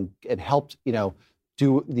post-production and helped,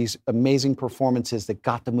 do these amazing performances that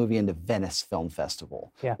got the movie into Venice Film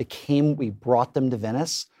Festival. Yeah. We brought them to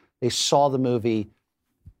Venice. They saw the movie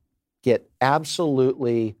get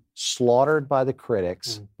absolutely slaughtered by the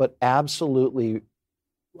critics, but absolutely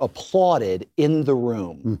applauded in the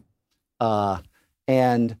room.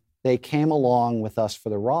 And they came along with us for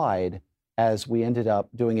the ride as we ended up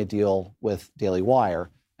doing a deal with Daily Wire,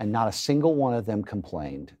 and not a single one of them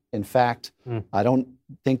complained. In fact, I don't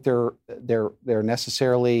think they're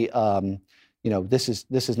necessarily, this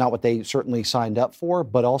is not what they certainly signed up for,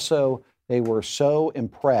 but also they were so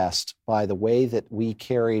impressed by the way that we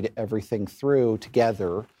carried everything through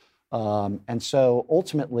together. And so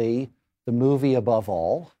ultimately, the movie above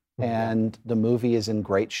all, and the movie is in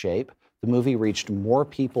great shape. The movie reached more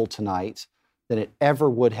people tonight than it ever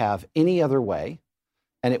would have any other way,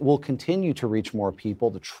 and it will continue to reach more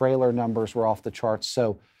people. The trailer numbers were off the charts.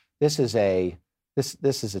 So this is a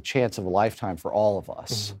chance of a lifetime for all of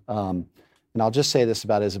us. And I'll just say this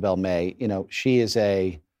about Isabel May. She is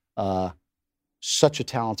such a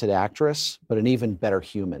talented actress, but an even better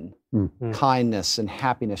human. Kindness and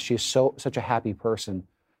happiness. She's such a happy person.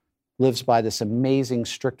 Lives by this amazing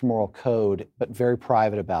strict moral code, but very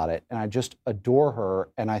private about it. And I just adore her.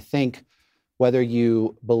 And I think whether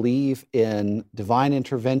you believe in divine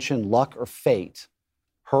intervention, luck, or fate,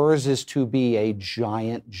 hers is to be a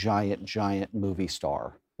giant, giant, giant movie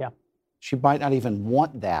star. Yeah. She might not even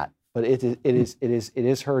want that, but it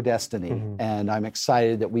is her destiny. And I'm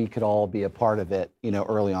excited that we could all be a part of it,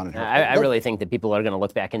 early on in her career. I really think that people are going to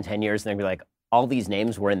look back in 10 years and they're going to be like, all these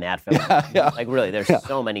names were in that film. Like, really, there's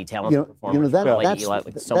so many talented performers.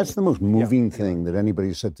 That's the most moving thing that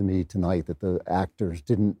anybody said to me tonight, that the actors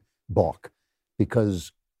didn't balk,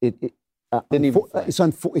 because it's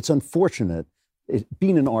unfortunate.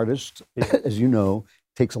 Being an artist, as you know,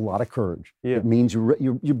 takes a lot of courage. It means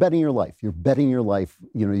you're betting your life. You're betting your life.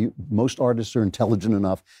 Most artists are intelligent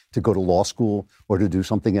enough to go to law school or to do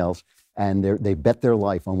something else, and they bet their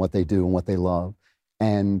life on what they do and what they love.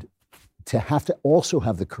 And to have to also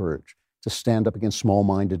have the courage to stand up against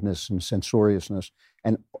small-mindedness and censoriousness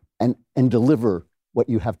and deliver what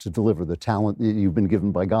you have to deliver, the talent that you've been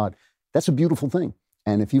given by God, that's a beautiful thing.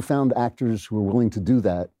 And if you found actors who are willing to do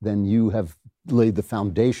that, then you have laid the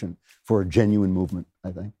foundation for a genuine movement,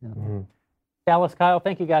 I think. Dallas, Kyle,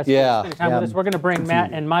 thank you guys for spending time with us. We're going to bring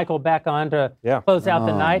Matt and Michael back on to close out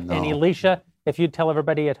the night. And Alicia, if you'd tell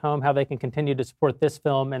everybody at home how they can continue to support this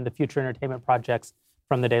film and the future entertainment projects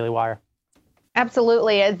from the Daily Wire.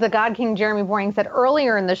 Absolutely. As the God King Jeremy Boring said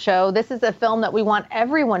earlier in the show, this is a film that we want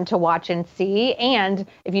everyone to watch and see. And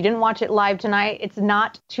if you didn't watch it live tonight, it's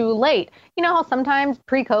not too late. You know how sometimes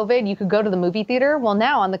pre-COVID you could go to the movie theater? Well,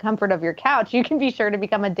 now on the comfort of your couch, you can be sure to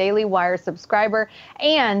become a Daily Wire subscriber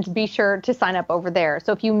and be sure to sign up over there.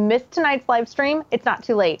 So if you missed tonight's live stream, it's not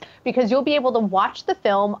too late, because you'll be able to watch the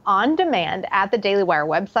film on demand at the Daily Wire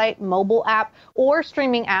website, mobile app, or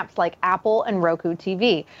streaming apps like Apple and Roku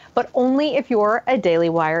TV, but only if you're a Daily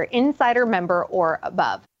Wire Insider member or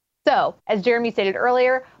above. So, as Jeremy stated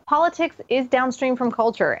earlier, politics is downstream from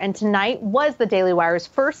culture, and tonight was the Daily Wire's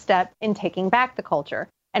first step in taking back the culture.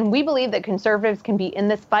 And we believe that conservatives can be in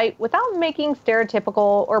this fight without making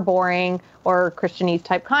stereotypical or boring or Christianese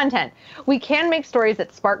type content. We can make stories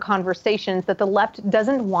that spark conversations that the left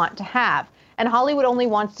doesn't want to have. And Hollywood only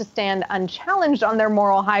wants to stand unchallenged on their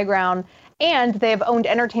moral high ground, and they have owned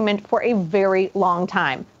entertainment for a very long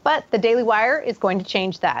time. But the Daily Wire is going to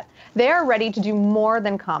change that. They are ready to do more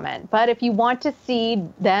than comment. But if you want to see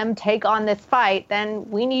them take on this fight, then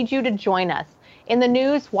we need you to join us. In the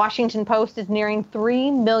news, Washington Post is nearing 3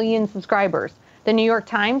 million subscribers. The New York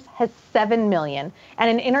Times has 7 million. And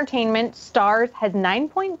in entertainment, Starz has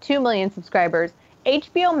 9.2 million subscribers.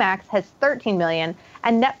 HBO Max has 13 million,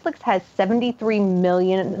 and Netflix has 73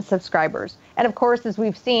 million subscribers. And of course, as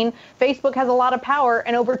we've seen, Facebook has a lot of power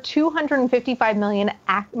and over 255 million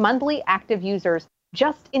monthly active users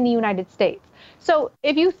just in the United States. So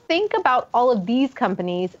if you think about all of these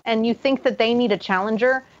companies and you think that they need a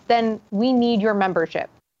challenger, then we need your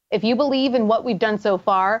membership. If you believe in what we've done so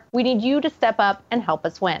far, we need you to step up and help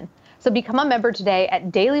us win. So become a member today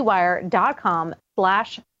at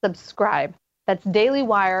dailywire.com/subscribe. That's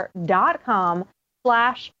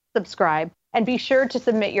dailywire.com/subscribe. And be sure to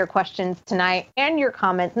submit your questions tonight and your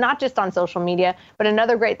comments, not just on social media, but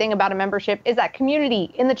another great thing about a membership is that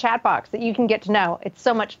community in the chat box that you can get to know. It's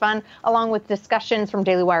so much fun, along with discussions from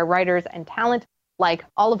Daily Wire writers and talent like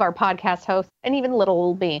all of our podcast hosts and even little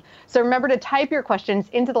old me. So remember to type your questions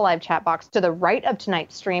into the live chat box to the right of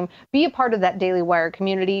tonight's stream. Be a part of that Daily Wire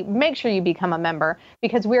community. Make sure you become a member,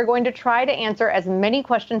 because we are going to try to answer as many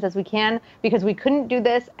questions as we can, because we couldn't do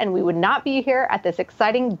this and we would not be here at this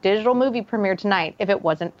exciting digital movie premiere tonight if it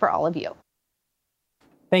wasn't for all of you.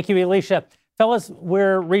 Thank you, Alicia. Fellas,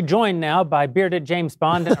 we're rejoined now by bearded James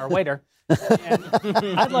Bond and our waiter. And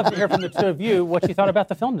I'd love to hear from the two of you what you thought about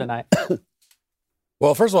the film tonight.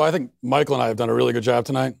 Well, first of all, I think Michael and I have done a really good job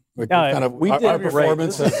tonight. We did. Our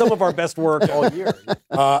performance. This is some of our best work all year.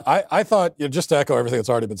 I thought, just to echo everything that's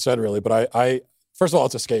already been said, really, but I first of all,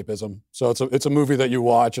 it's escapism. So it's a movie that you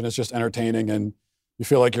watch and it's just entertaining and you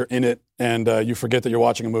feel like you're in it and you forget that you're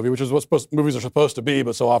watching a movie, which is what movies are supposed to be,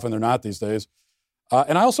 but so often they're not these days.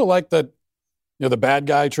 And I also like that, the bad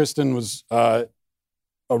guy, Tristan, was a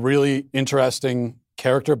really interesting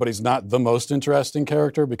character, but he's not the most interesting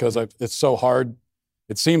character because it's so hard,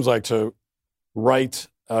 it seems like, to write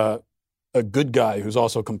a good guy who's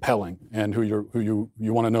also compelling and who you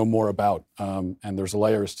want to know more about. And there's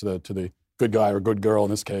layers to the good guy or good girl in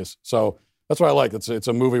this case. So that's what I like. It's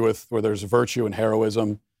a movie where there's virtue and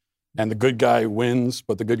heroism, and the good guy wins,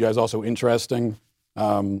 but the good guy's also interesting.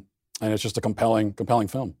 And it's just a compelling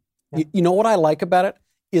film. You know what I like about it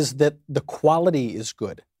is that the quality is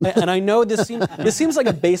good. And I know this seems like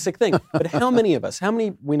a basic thing, but how many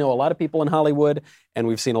we know a lot of people in Hollywood, and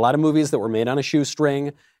we've seen a lot of movies that were made on a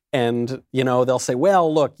shoestring, and, they'll say,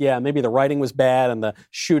 well, look, yeah, maybe the writing was bad, and the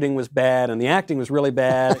shooting was bad, and the acting was really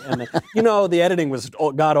bad, and, the editing was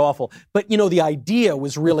god-awful. But, the idea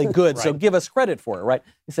was really good, right. So give us credit for it, right?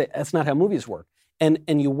 You say, that's not how movies work. And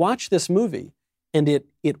you watch this movie, and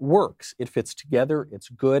it works. It fits together. It's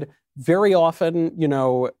good. Very often,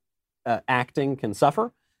 acting can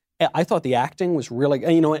suffer. I thought the acting was really,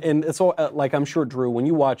 and it's all, like I'm sure, Drew, when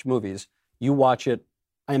you watch movies, you watch it,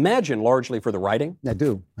 I imagine, largely for the writing. I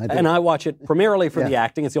do. And I watch it primarily for the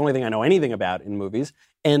acting. It's the only thing I know anything about in movies.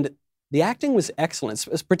 And the acting was excellent,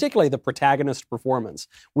 particularly the protagonist performance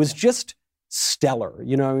was just stellar.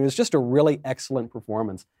 It was just a really excellent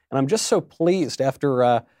performance. And I'm just so pleased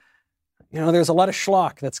after... there's a lot of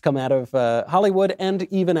schlock that's come out of Hollywood and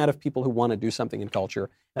even out of people who want to do something in culture.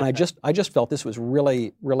 And I just felt this was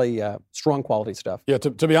really, really strong quality stuff. Yeah,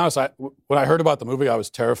 to be honest, when I heard about the movie, I was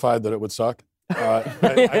terrified that it would suck.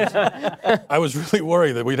 I was really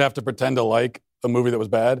worried that we'd have to pretend to like a movie that was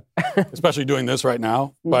bad, especially doing this right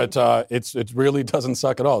now. But it really doesn't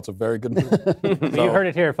suck at all. It's a very good movie. You heard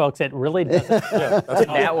it here, folks. It really doesn't.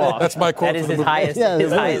 That's my quote. That is his highest.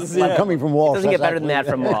 His highest. I'm coming from Walsh. It doesn't get better than that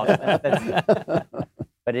from Walsh.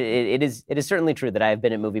 But it is certainly true that I have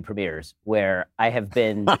been at movie premieres where I have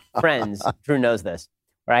been friends. Drew knows this.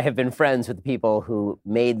 Where I have been friends with the people who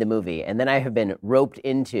made the movie, and then I have been roped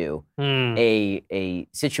into a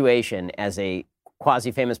situation as a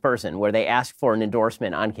quasi-famous person where they ask for an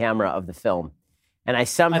endorsement on camera of the film. And I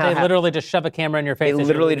somehow... They literally just shove a camera in your face. They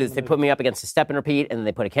literally just, they put me up against a step and repeat, and then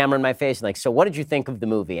they put a camera in my face, and like, so what did you think of the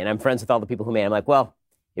movie? And I'm friends with all the people who made it. I'm like, well,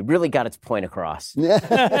 it really got its point across. Well,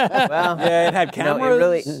 yeah, it had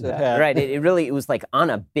cameras. It was like on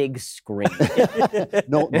a big screen.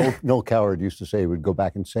 Noel Coward used to say, he would go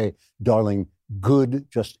back and say, darling, good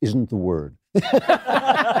just isn't the word.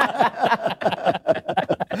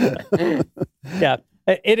 Yeah,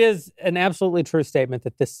 it is an absolutely true statement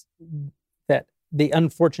that the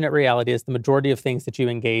unfortunate reality is the majority of things that you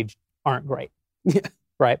engage aren't great. Yeah.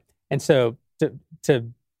 Right. And so to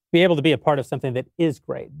be able to be a part of something that is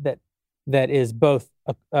great, that is both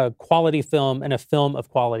a quality film and a film of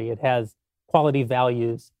quality. It has quality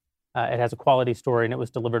values. It has a quality story, and it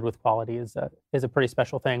was delivered with quality is a pretty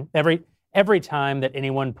special thing. Every time that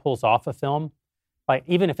anyone pulls off a film, like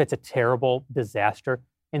even if it's a terrible disaster,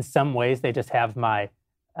 in some ways they just have my,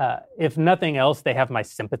 if nothing else, they have my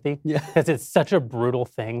sympathy because it's such a brutal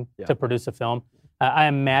thing to produce a film. I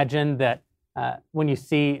imagine that when you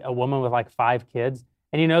see a woman with like 5 kids,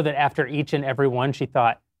 and you know that after each and every one, she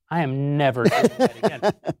thought, I am never doing that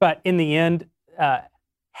again. But in the end,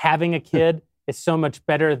 having a kid is so much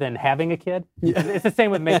better than having a kid. Yeah. It's the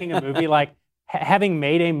same with making a movie. Like, having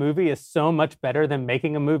made a movie is so much better than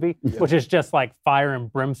making a movie, which is just like fire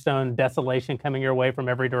and brimstone, desolation coming your way from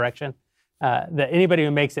every direction. That anybody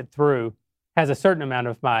who makes it through has a certain amount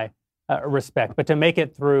of my respect, but to make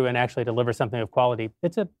it through and actually deliver something of quality,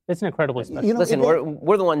 it's an incredibly special. Listen,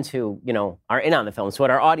 we're the ones who are in on the film. So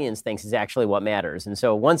what our audience thinks is actually what matters. And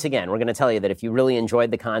so once again, we're going to tell you that if you really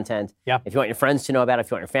enjoyed the content, if you want your friends to know about it,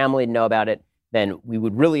 if you want your family to know about it, then we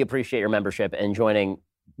would really appreciate your membership and joining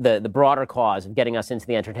the broader cause of getting us into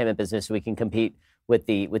the entertainment business so we can compete with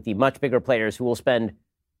the much bigger players who will spend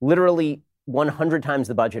literally 100 times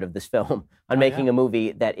the budget of this film on making a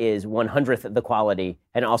movie that is 100th the quality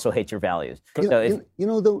and also hates your values. The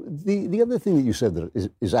other thing that you said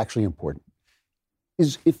that is actually important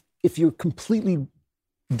is if you're completely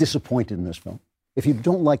disappointed in this film, if you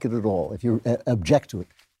don't like it at all, if you object to it,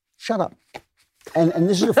 shut up. And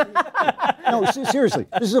this is a funny, no, seriously,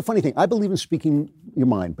 this is a funny thing. I believe in speaking your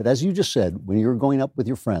mind, but as you just said, when you're going up with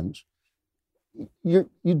your friends, you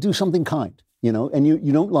do something kind, and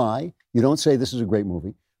you don't lie, you don't say this is a great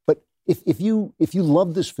movie. But if you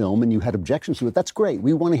love this film and you had objections to it, that's great.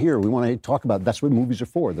 We want to hear, we want to talk about it. That's what movies are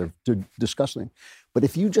for. They're to discuss things. But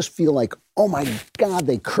if you just feel like, oh my God,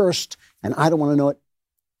 they cursed and I don't want to know it,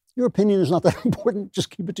 your opinion is not that important. Just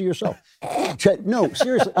keep it to yourself. No,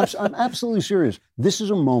 seriously, I'm absolutely serious. This is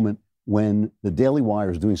a moment when the Daily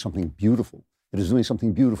Wire is doing something beautiful. It is doing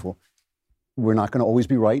something beautiful. We're not going to always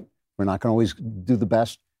be right. We're not going to always do the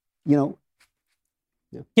best.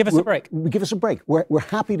 Give us a break. Give us a break. We're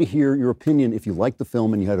happy to hear your opinion if you like the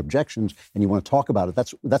film and you had objections and you want to talk about it.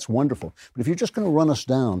 That's wonderful. But if you're just going to run us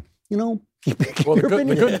down, keep your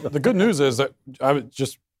opinion. The good news is that I was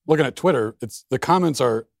just looking at Twitter. The comments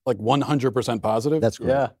are like 100% positive. That's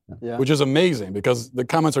great. Yeah. Which is amazing because the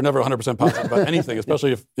comments are never 100% positive about anything,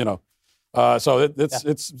 especially if, so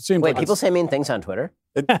it seems Wait, like people say mean things on Twitter?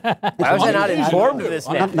 Why was I not informed of this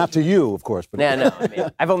now? Not to you, of course. But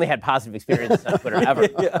I've only had positive experiences on Twitter ever.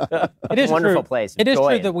 It is a wonderful true. place. It is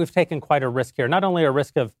Joy. true that we've taken quite a risk here. Not only a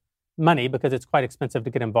risk of money, because it's quite expensive to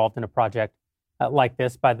get involved in a project like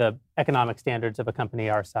this by the economic standards of a company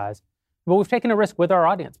our size, but we've taken a risk with our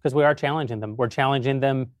audience because we are challenging them. We're challenging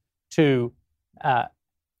them to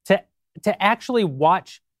actually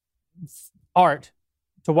watch art,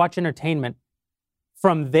 to watch entertainment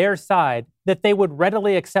from their side that they would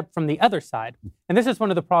readily accept from the other side. And this is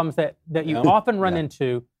one of the problems that you often run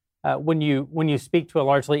into when you speak to a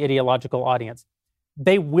largely ideological audience.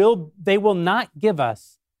 They will not give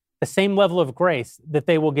us the same level of grace that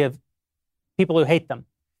they will give people who hate them.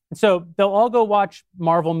 And so they'll all go watch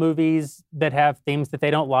Marvel movies that have themes that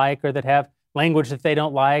they don't like or that have language that they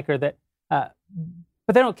don't like or that, but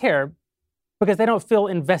they don't care because they don't feel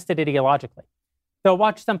invested ideologically. They'll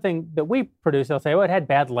watch something that we produce. They'll say, "Oh, it had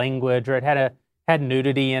bad language, or it had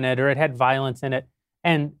nudity in it, or it had violence in it,"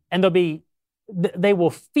 and they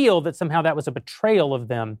will feel that somehow that was a betrayal of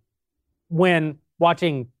them when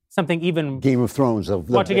watching something even Game of Thrones.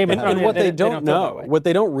 Watching Game of Thrones. And what they don't know, what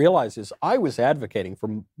they don't realize is I was advocating for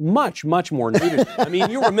much, much more nudity. I mean,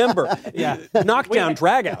 you remember knockdown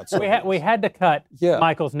dragouts. We had to cut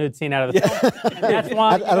Michael's nude scene out of the film. And that's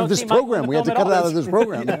why out of this program. We had to cut it out of this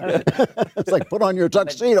program. It's like, put on your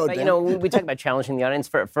tuxedo. But we talk about challenging the audience.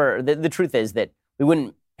 For the truth is that we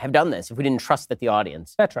wouldn't have done this if we didn't trust that the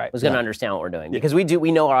audience was going to understand what we're doing. Because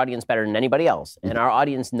we know our audience better than anybody else. And our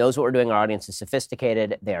audience knows what we're doing. Our audience is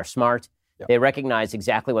sophisticated. They are smart. Yep. They recognize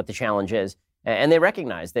exactly what the challenge is. And they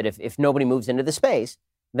recognize that if nobody moves into the space,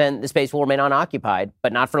 then the space will remain unoccupied,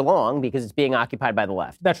 but not for long because it's being occupied by the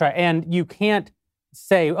left. That's right. And you can't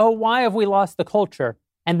say, oh, why have we lost the culture?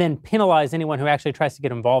 And then penalize anyone who actually tries to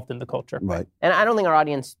get involved in the culture. Right. And I don't think our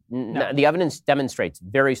audience, the evidence demonstrates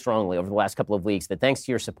very strongly over the last couple of weeks that thanks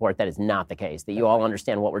to your support, that is not the case, that you all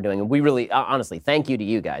understand what we're doing. And we really, honestly, thank you to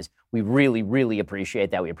you guys. We really, really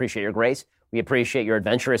appreciate that. We appreciate your grace. We appreciate your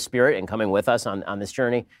adventurous spirit and coming with us on this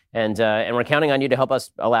journey. And we're counting on you to help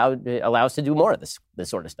us allow us to do more of this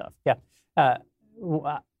sort of stuff. Yeah.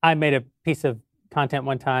 I made a piece of content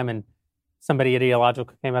one time and somebody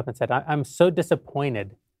ideological came up and said, I'm so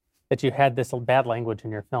disappointed that you had this bad language in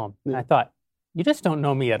your film. And I thought, you just don't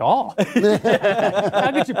know me at all.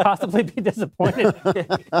 How could you possibly be disappointed?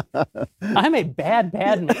 I'm a bad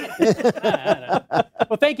man.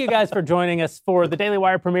 Well, thank you guys for joining us for the Daily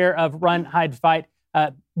Wire premiere of Run, Hide, Fight.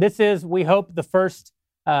 This is, we hope, the first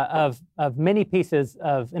of many pieces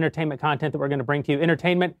of entertainment content that we're going to bring to you.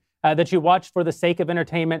 Entertainment that you watch for the sake of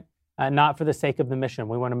entertainment, not for the sake of the mission.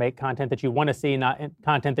 We want to make content that you want to see, not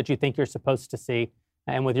content that you think you're supposed to see.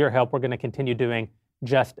 And with your help, we're going to continue doing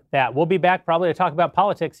just that. We'll be back probably to talk about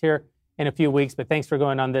politics here in a few weeks, but thanks for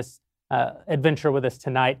going on this adventure with us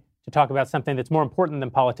tonight to talk about something that's more important than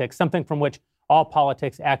politics, something from which all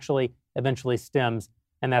politics actually eventually stems,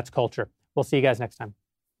 and that's culture. We'll see you guys next time.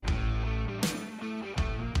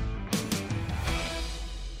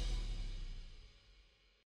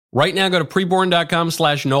 Right now, go to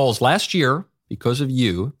preborn.com/Knowles. Last year, because of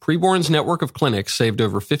you, Preborn's network of clinics saved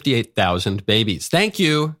over 58,000 babies. Thank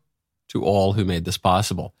you to all who made this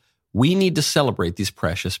possible. We need to celebrate these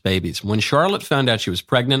precious babies. When Charlotte found out she was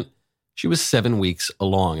pregnant, she was 7 weeks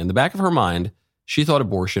along. In the back of her mind, she thought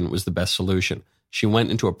abortion was the best solution. She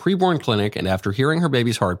went into a preborn clinic, and after hearing her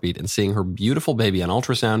baby's heartbeat and seeing her beautiful baby on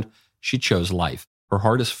ultrasound, she chose life. Her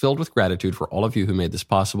heart is filled with gratitude for all of you who made this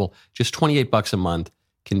possible. Just $28 a month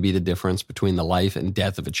can be the difference between the life and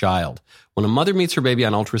death of a child. When a mother meets her baby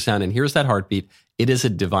on ultrasound and hears that heartbeat, it is a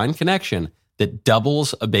divine connection that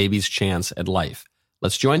doubles a baby's chance at life.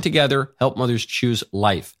 Let's join together, help mothers choose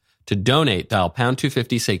life. To donate, dial pound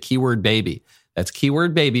 250, say keyword baby. That's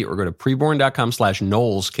keyword baby, or go to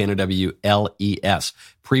preborn.com/Knowles, K-N-O-W-L-E-S.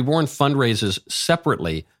 Preborn fundraises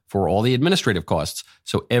separately for all the administrative costs.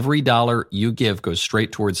 So every dollar you give goes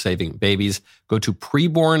straight towards saving babies. Go to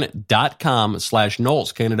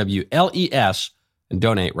preborn.com/Knowles, K-N-O-W-L-E-S, and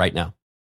donate right now.